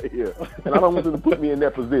decision right here. And I don't want you to put me in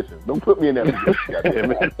that position. Don't put me in that position,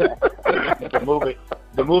 goddammit.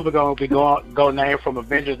 The movie going to be go name from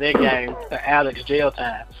Avengers Endgame to Alex Jail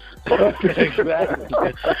Time.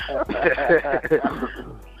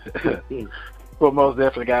 Well, most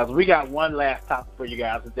definitely, guys. We got one last topic for you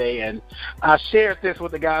guys today, and I shared this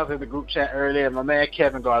with the guys in the group chat earlier, and my man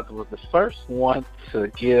Kevin Garza was the first one to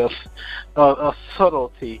give a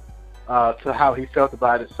subtlety to how he felt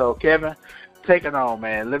about it. So, Kevin, take it on,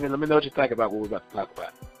 man. Let me know what you think about what we're about to talk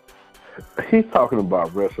about. He's talking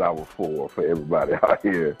about Rush Hour 4 for everybody out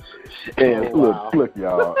here. And look,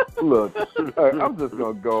 y'all. Look, I'm just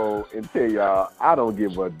going to go and tell y'all, I don't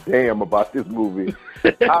give a damn about this movie.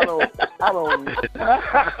 I don't.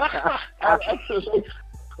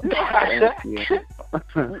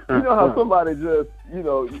 You know how somebody just,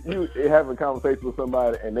 you having a conversation with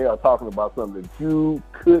somebody and they are talking about something that you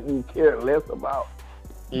couldn't care less about.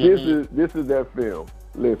 Mm-hmm. This is that film.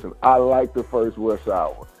 Listen, I like the first Rush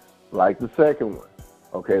Hour. Like the second one.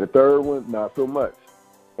 Okay, the third one, not so much.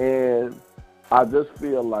 And I just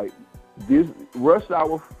feel like this Rush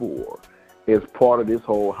Hour 4 is part of this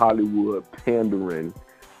whole Hollywood pandering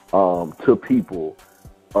to people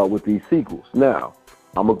with these sequels. Now,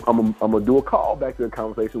 I'm gonna do a call back to the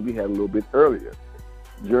conversation we had a little bit earlier.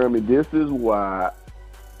 Jeremy, this is why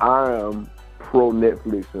I am pro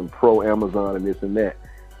Netflix and pro Amazon and this and that,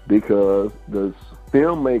 because the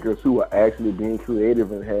filmmakers who are actually being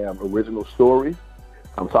creative and have original stories,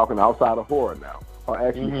 I'm talking outside of horror now, are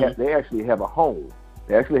actually they actually have a home.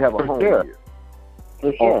 They actually have a home here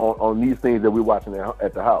on these things that we're watching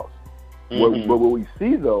at the house. But what we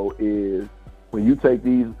see though is when you take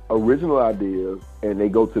these original ideas and they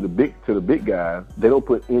go to the big guys, they don't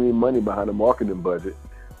put any money behind the marketing budget,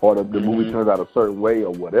 or the movie turns out a certain way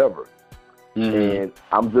or whatever. And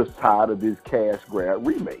I'm just tired of this cash grab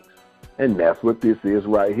remakes. And that's what this is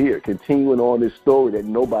right here. Continuing on this story that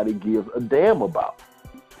nobody gives a damn about.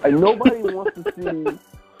 Like, nobody wants to see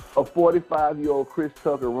a 45-year-old Chris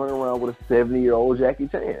Tucker running around with a 70-year-old Jackie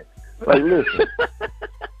Chan. Like, listen,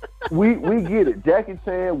 we get it. Jackie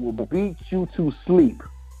Chan will beat you to sleep.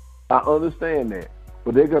 I understand that.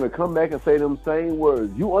 But they're going to come back and say them same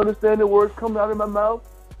words. You understand the words coming out of my mouth?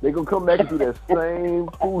 They're going to come back and do that same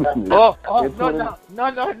foolishness. No.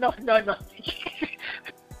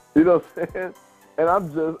 You know what I'm saying? And I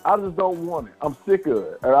just don't want it. I'm sick of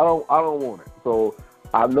it. And I don't want it. So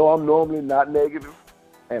I know I'm normally not negative,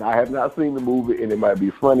 and I have not seen the movie, and it might be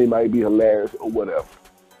funny, it might be hilarious, or whatever.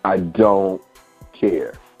 I don't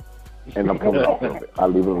care. And I'm coming off of it. I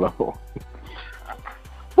leave it alone.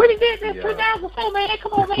 What he did this 2004, man?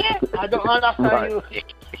 Come on, man. I don't understand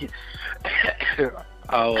you.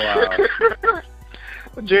 Oh, wow.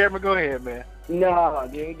 Jeremy, go ahead, man. No,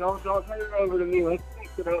 dude, don't turn it over to me. Let's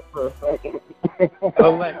fix it up for a second. You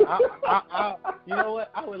know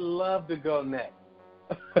what? I would love to go next.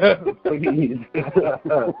 Please.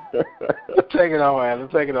 Let's take it on, man.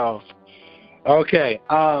 Let's take it on. Okay,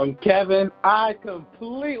 Kevin, I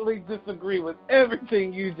completely disagree with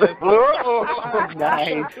everything you just said.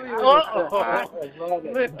 Nice.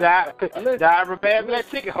 Diver bad that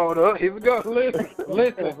ticket holder. Here we go.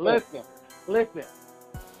 Listen.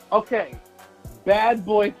 Okay, Bad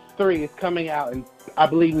Boys 3 is coming out in, I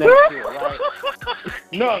believe, next year, right?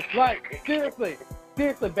 No, like, seriously,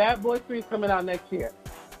 Bad Boys 3 is coming out next year.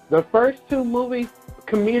 The first two movies,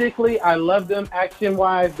 comedically, I love them.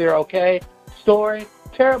 Action-wise, they're okay. Story,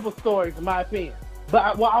 terrible stories in my opinion.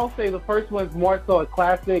 But I'll say the first one's more so a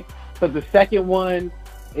classic, but the second one,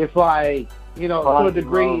 it's like, you know, to a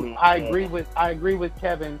degree, I agree with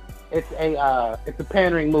Kevin. It's a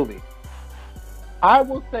pandering movie. I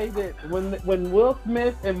will say that when Will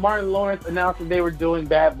Smith and Martin Lawrence announced that they were doing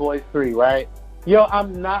Bad Boys 3, right? Yo,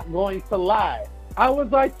 I'm not going to lie. I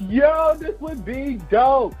was like, yo, this would be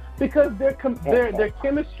dope, because their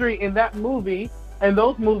chemistry in that movie and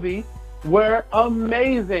those movies were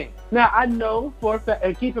amazing. Now, I know for a fact,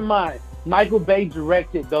 and keep in mind, Michael Bay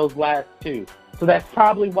directed those last two, so that's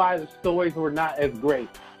probably why the stories were not as great.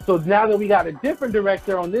 So now that we got a different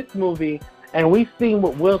director on this movie, and we've seen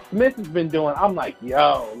what Will Smith has been doing, I'm like,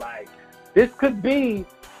 yo, like, this could be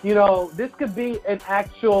an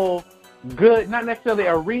actual good, not necessarily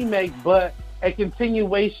a remake, but a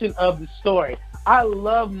continuation of the story. I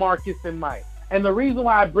love Marcus and Mike. And the reason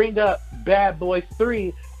why I bring up Bad Boys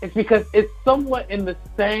 3 is because it's somewhat in the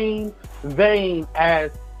same vein as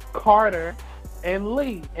Carter and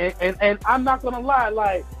Lee. And I'm not going to lie,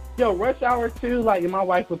 like, yo, Rush Hour 2, like my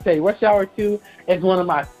wife would say, Rush Hour 2 is one of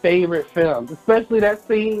my favorite films, especially that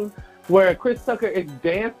scene where Chris Tucker is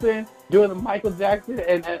dancing, doing the Michael Jackson,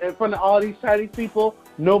 and in front of all these Chinese people,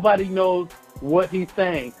 nobody knows what he's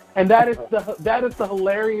saying. And that is the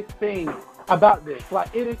hilarious thing about this.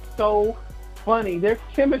 Like, it is so funny. Their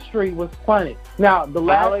chemistry was funny. Now, the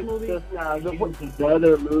last movie, the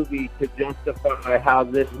other movie to justify how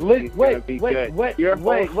this movie is going to be good. Wait, hold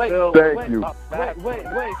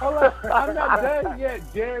on. I'm not done yet,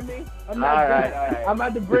 Jeremy. I'm not done. Right. I'm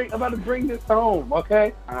about to bring this home,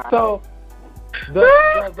 okay? So,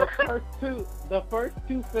 the first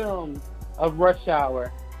two films of Rush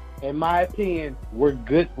Hour, in my opinion, were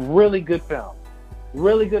good, really good films.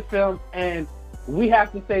 Really good films, and we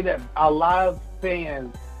have to say that a lot of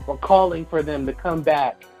fans were calling for them to come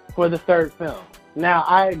back for the third film. Now,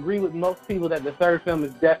 I agree with most people that the third film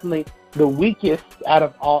is definitely the weakest out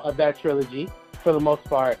of all of that trilogy, for the most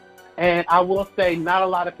part. And I will say not a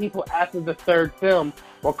lot of people after the third film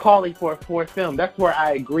were calling for a fourth film. That's where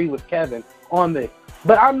I agree with Kevin on this.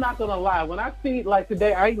 But I'm not going to lie. When I see, like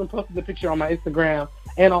today, I even posted the picture on my Instagram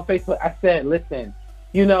and on Facebook. I said, listen,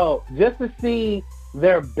 you know, just to see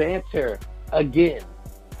their banter again,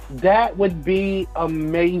 that would be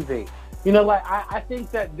amazing. You know, like I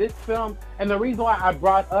think that this film, and the reason why I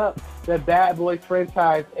brought up the Bad Boys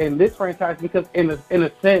franchise and this franchise, because in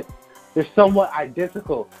a sense, they're somewhat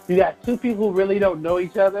identical. You got two people who really don't know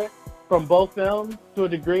each other from both films to a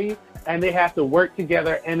degree, and they have to work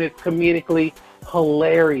together, and it's comedically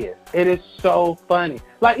hilarious. It is so funny.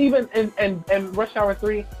 Like even in Rush Hour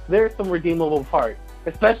 3, there's some redeemable parts,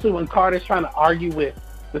 especially when Carter's trying to argue with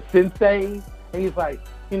the sensei, and he's like,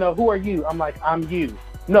 you know, who are you? I'm like, I'm you.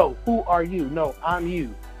 No, who are you? No, I'm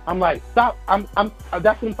you. I'm like, stop. I'm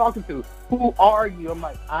that's what I'm talking to. Who are you? I'm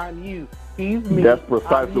like, I'm you. He's me. That's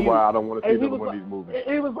precisely why I don't want to see another one of these movies.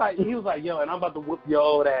 He was like, yo, and I'm about to whoop your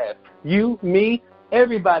old ass. You, me,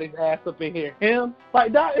 everybody's ass up in here. Him,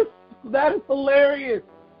 like that is hilarious.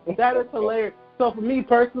 That is hilarious. So for me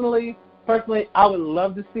personally, I would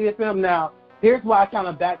love to see a film. Now, here's why I kind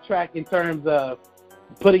of backtrack in terms of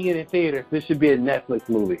putting it in theaters. This should be a Netflix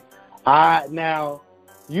movie. Now,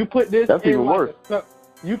 you put this That's in even worse.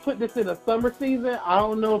 You put this in a summer season, I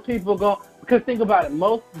don't know if people going, because think about it,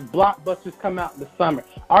 most blockbusters come out in the summer.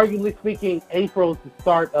 Arguably speaking, April is the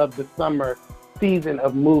start of the summer season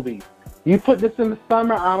of movies. You put this in the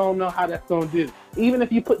summer, I don't know how that's going to do. Even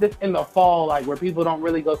if you put this in the fall, like where people don't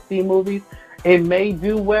really go see movies, it may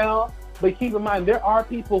do well, but keep in mind, there are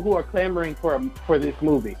people who are clamoring for this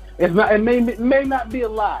movie. It may not be a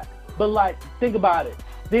lot, but like, think about it.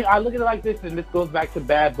 I look at it like this, and this goes back to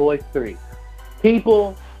Bad Boys 3.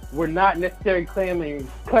 People were not necessarily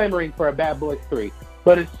clamoring for a Bad Boys 3.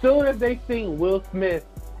 But as soon as they seen Will Smith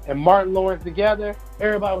and Martin Lawrence together,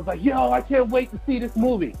 everybody was like, yo, I can't wait to see this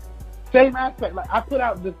movie. Same aspect. Like, I put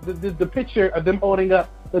out the picture of them holding up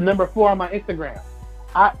the number 4 on my Instagram.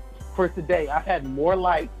 For today, I've had more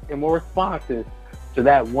likes and more responses to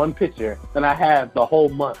that one picture than I have the whole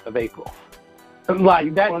month of April.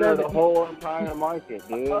 Like that does the whole entire market,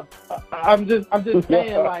 dude. I'm just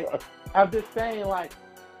saying like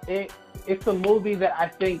it's a movie that I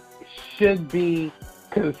think should be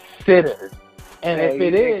considered, and if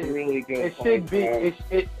it is, really it should be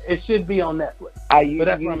it should be on Netflix.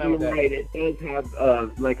 You're right. It does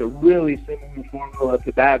have like a really similar formula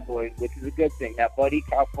to Bad Boys, which is a good thing. That buddy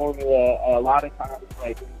cop formula, a lot of times,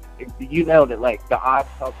 like. You nailed it, like the odd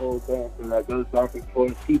couple dancing that goes back and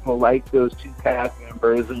forth. People like those two cast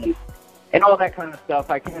members and all that kind of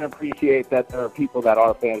stuff. I can appreciate that there are people that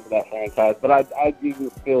are fans of that franchise, but I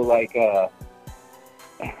do feel like,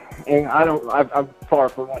 and I'm far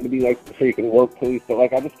from wanting to be like the freaking woke police, but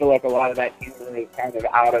like I just feel like a lot of that humor is kind of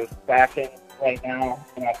out of fashion right now,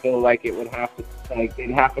 and I feel like it would have to, like,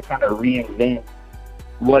 they'd have to kind of reinvent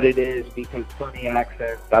what it is, because funny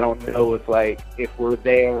accents, I don't know if we're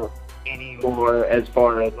there anymore as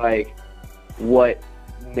far as like what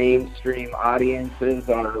mainstream audiences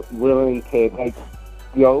are willing to like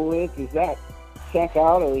go with. Does that check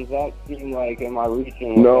out, or does that seem like, am I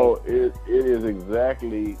reaching? No, it is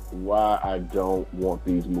exactly why I don't want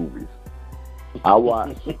these movies. I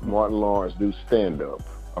watched Martin Lawrence do stand-up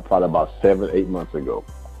probably about 7-8 months ago.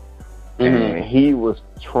 And he was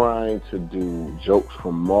trying to do jokes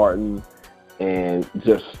from Martin and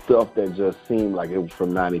just stuff that just seemed like it was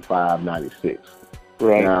from 95, 96.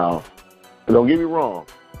 Right. Now, don't get me wrong,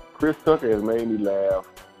 Chris Tucker has made me laugh.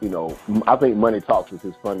 You know, I think Money Talks is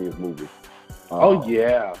his funniest movie. Oh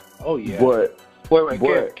yeah. But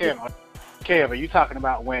Kev, are you talking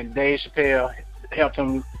about when Dave Chappelle helped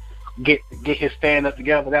him get his stand-up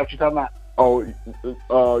together? Is that what you're talking about? Oh, you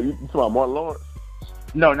talking about Martin Lawrence?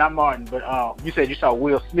 No, not Martin, but you said you saw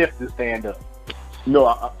Will Smith do stand-up. No,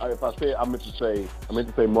 I meant to say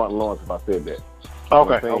Martin Lawrence if I said that.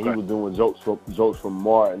 Okay. He was doing jokes from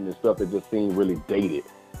Martin and stuff that just seemed really dated.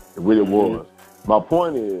 It really was. My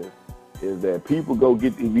point is that people go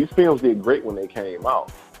get these films did great when they came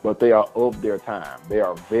out, but they are of their time. They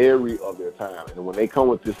are very of their time, and when they come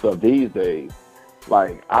with this stuff these days,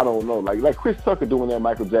 like I don't know, like Chris Tucker doing that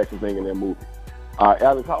Michael Jackson thing in that movie.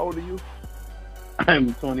 Alex, how old are you?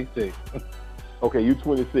 I'm 26. Okay, you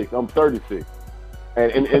 26. I'm 36.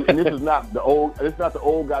 And this is not the old. It's not the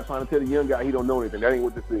old guy trying to tell the young guy he don't know anything. That ain't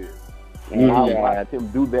what this is. I watched him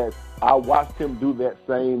do that. I watched him do that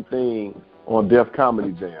same thing on Def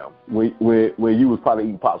Comedy Jam when you was probably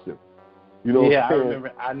eating popsicle. You know? Yeah, I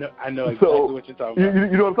remember. I know exactly what you're talking about.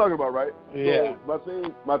 You know what I'm talking about, right? Yeah.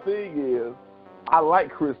 So my thing is, I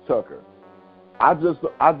like Chris Tucker. I just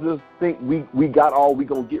think we got all we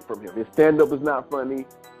gonna get from him. His stand up is not funny.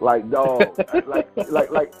 Like dog,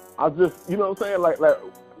 like I just, you know what I'm saying? Like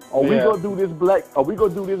are we gonna do this black? Are we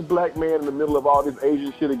gonna do this black man in the middle of all this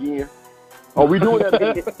Asian shit again? Are we doing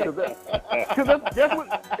that? Because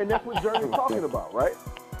that's what Journey's talking about, right?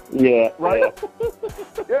 Yeah. Right?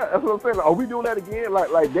 Yeah, that's what I'm saying. Like, are we doing that again?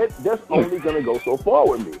 Like that's only gonna go so far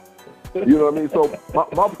with me. You know what I mean? So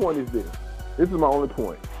my point is this. This is my only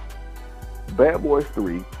point. Bad Boys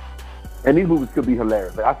 3, and these movies could be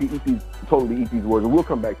hilarious. Like, I can totally eat these words, and we'll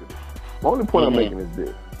come back to this. My only point I'm making is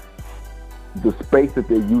this. The space that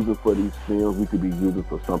they're using for these films, we could be using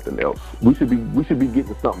for something else. We should be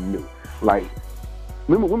getting something new. Like,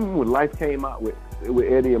 remember when Life came out with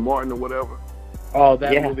Eddie and Martin or whatever? Oh,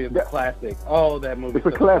 that movie is a classic. Oh, that movie. It's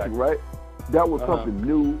a classic, right? That was something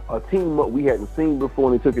new, a team up we hadn't seen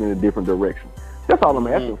before, and they took it in a different direction. That's all I'm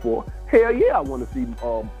asking for. Hell yeah, I want to see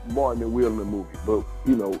Martin and Will in the movie, but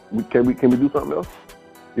you know, can we do something else?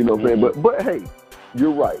 You know what I'm saying? But hey,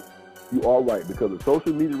 you're right. You are right, because the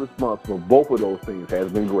social media response for both of those things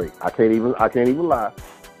has been great. I can't even lie.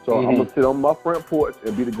 So I'm gonna sit on my front porch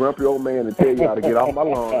and be the grumpy old man and tell you how to get off my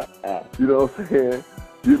lawn. You know what I'm saying?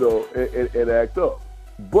 You know, and act up.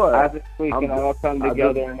 But I think we can all come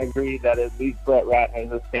together and agree that at least Brett Ratner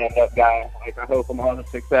is a stand-up guy. Like, I hope him all the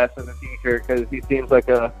success in the future, because he seems like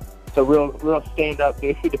a real stand-up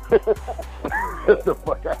dude. Get the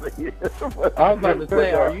fuck out of here. I was about to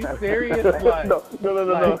say, are you serious? Like, no.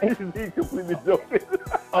 He's completely joking.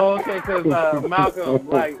 Oh, okay, because Malcolm,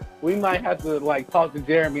 like, we might have to talk to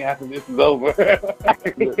Jeremy after this is over.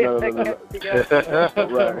 No.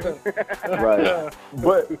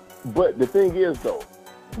 Right. But the thing is, though,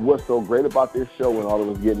 what's so great about this show and all of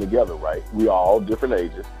us getting together, right? We are all different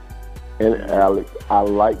ages. And Alex, I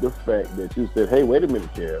like the fact that you said, hey, wait a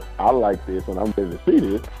minute, Kev, I like this and I'm ready to see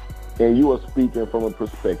this. And you are speaking from a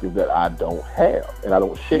perspective that I don't have and I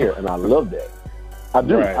don't share, and I love that. I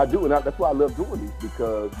do, and that's why I love doing these,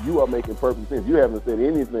 because you are making perfect sense. You haven't said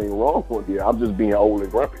anything wrong on here. I'm just being old and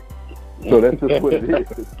grumpy. So that's just what it is.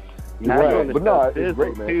 Right. But no, it's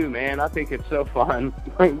great, man. Too, man. I think it's so fun.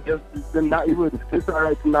 It's all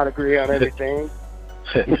right to not agree on everything.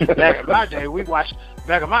 Back in my day, we watched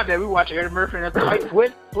Eddie Murphy and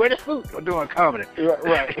the Sweaty Suit doing comedy.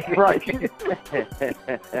 Right.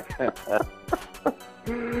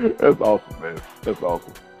 That's awesome, man. That's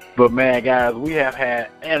awesome. But man, guys, we have had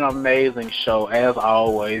an amazing show as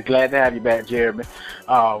always. Glad to have you back, Jeremy.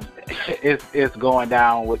 It's going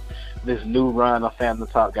down with this new run of Family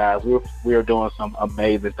Talk, guys. We're doing some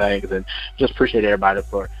amazing things, and just appreciate everybody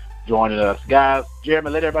for joining us, guys. Jeremy,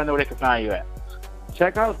 let everybody know where they can find you at.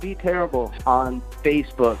 Check out Be Terrible on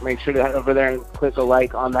Facebook. Make sure to head over there and click a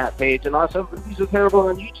like on that page. And also, Movies Are Terrible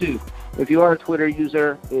on YouTube. If you are a Twitter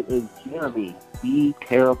user, it is Jeremy Be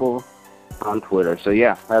Terrible on Twitter. So,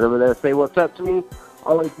 yeah, head over there, say what's up to me.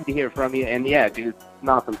 Always good to hear from you. And, yeah, dude,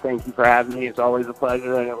 Malcolm, thank you for having me. It's always a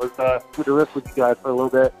pleasure. And it was good to riff with you guys for a little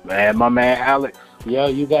bit. Man, my man Alex. Yo,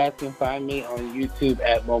 you guys can find me on YouTube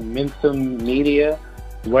at Momentum Media,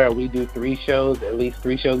 where we do at least three shows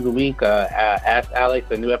a week. Ask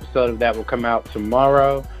Alex, a new episode of that will come out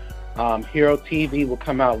tomorrow. Hero TV will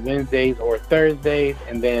come out Wednesdays or Thursdays.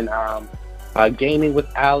 And then Gaming with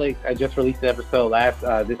Alex, I just released the episode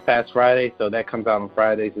this past Friday, so that comes out on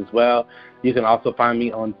Fridays as well. You can also find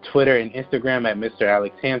me on Twitter and Instagram at Mr.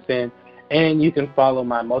 Alex Hampton. And you can follow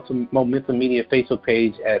my Momentum Media Facebook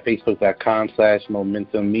page at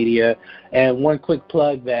facebook.com/Momentum Media. And one quick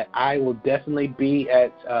plug that I will definitely be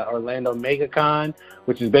at Orlando MegaCon,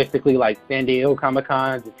 which is basically like San Diego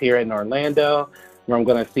Comic-Con, just here in Orlando, where I'm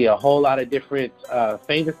going to see a whole lot of different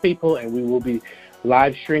famous people, and we will be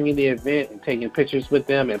live streaming the event and taking pictures with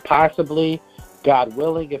them, and possibly, God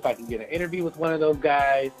willing, if I can get an interview with one of those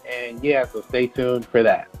guys. And yeah, so stay tuned for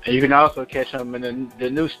that. And you can also catch them in the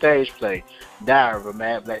new stage play, Diary of a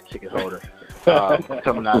Mad Black Ticket Holder,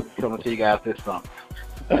 coming to you guys this summer.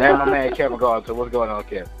 And my man Kevin Gardner. So what's going on,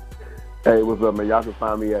 Kevin? Hey, what's up, man? Y'all can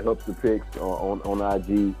find me at Hubster Picks on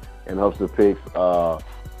IG and Hubster Picks on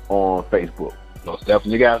Facebook. Most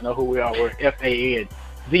definitely. You guys know who we are. We're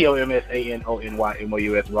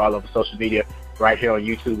FANZOMSANONYMOUS. We're all over social media, right here on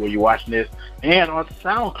YouTube where you're watching this, and on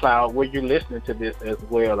SoundCloud where you're listening to this as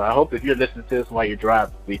well. I hope if you're listening to this while you're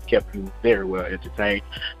driving, we've kept you very well entertained.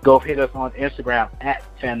 Go hit us on Instagram at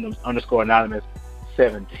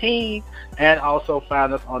Fandoms_Anonymous17, and also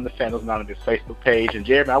find us on the Fandoms Anonymous Facebook page. And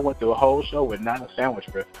Jeremy, I went through a whole show with not a sandwich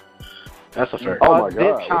reference. That's a first. Oh my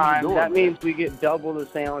God! This time, that means we get double the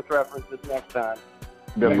sandwich references next time.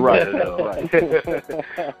 That's right.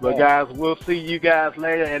 But guys, we'll see you guys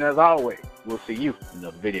later, and as always, we'll see you in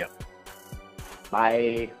another video.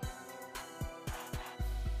 Bye.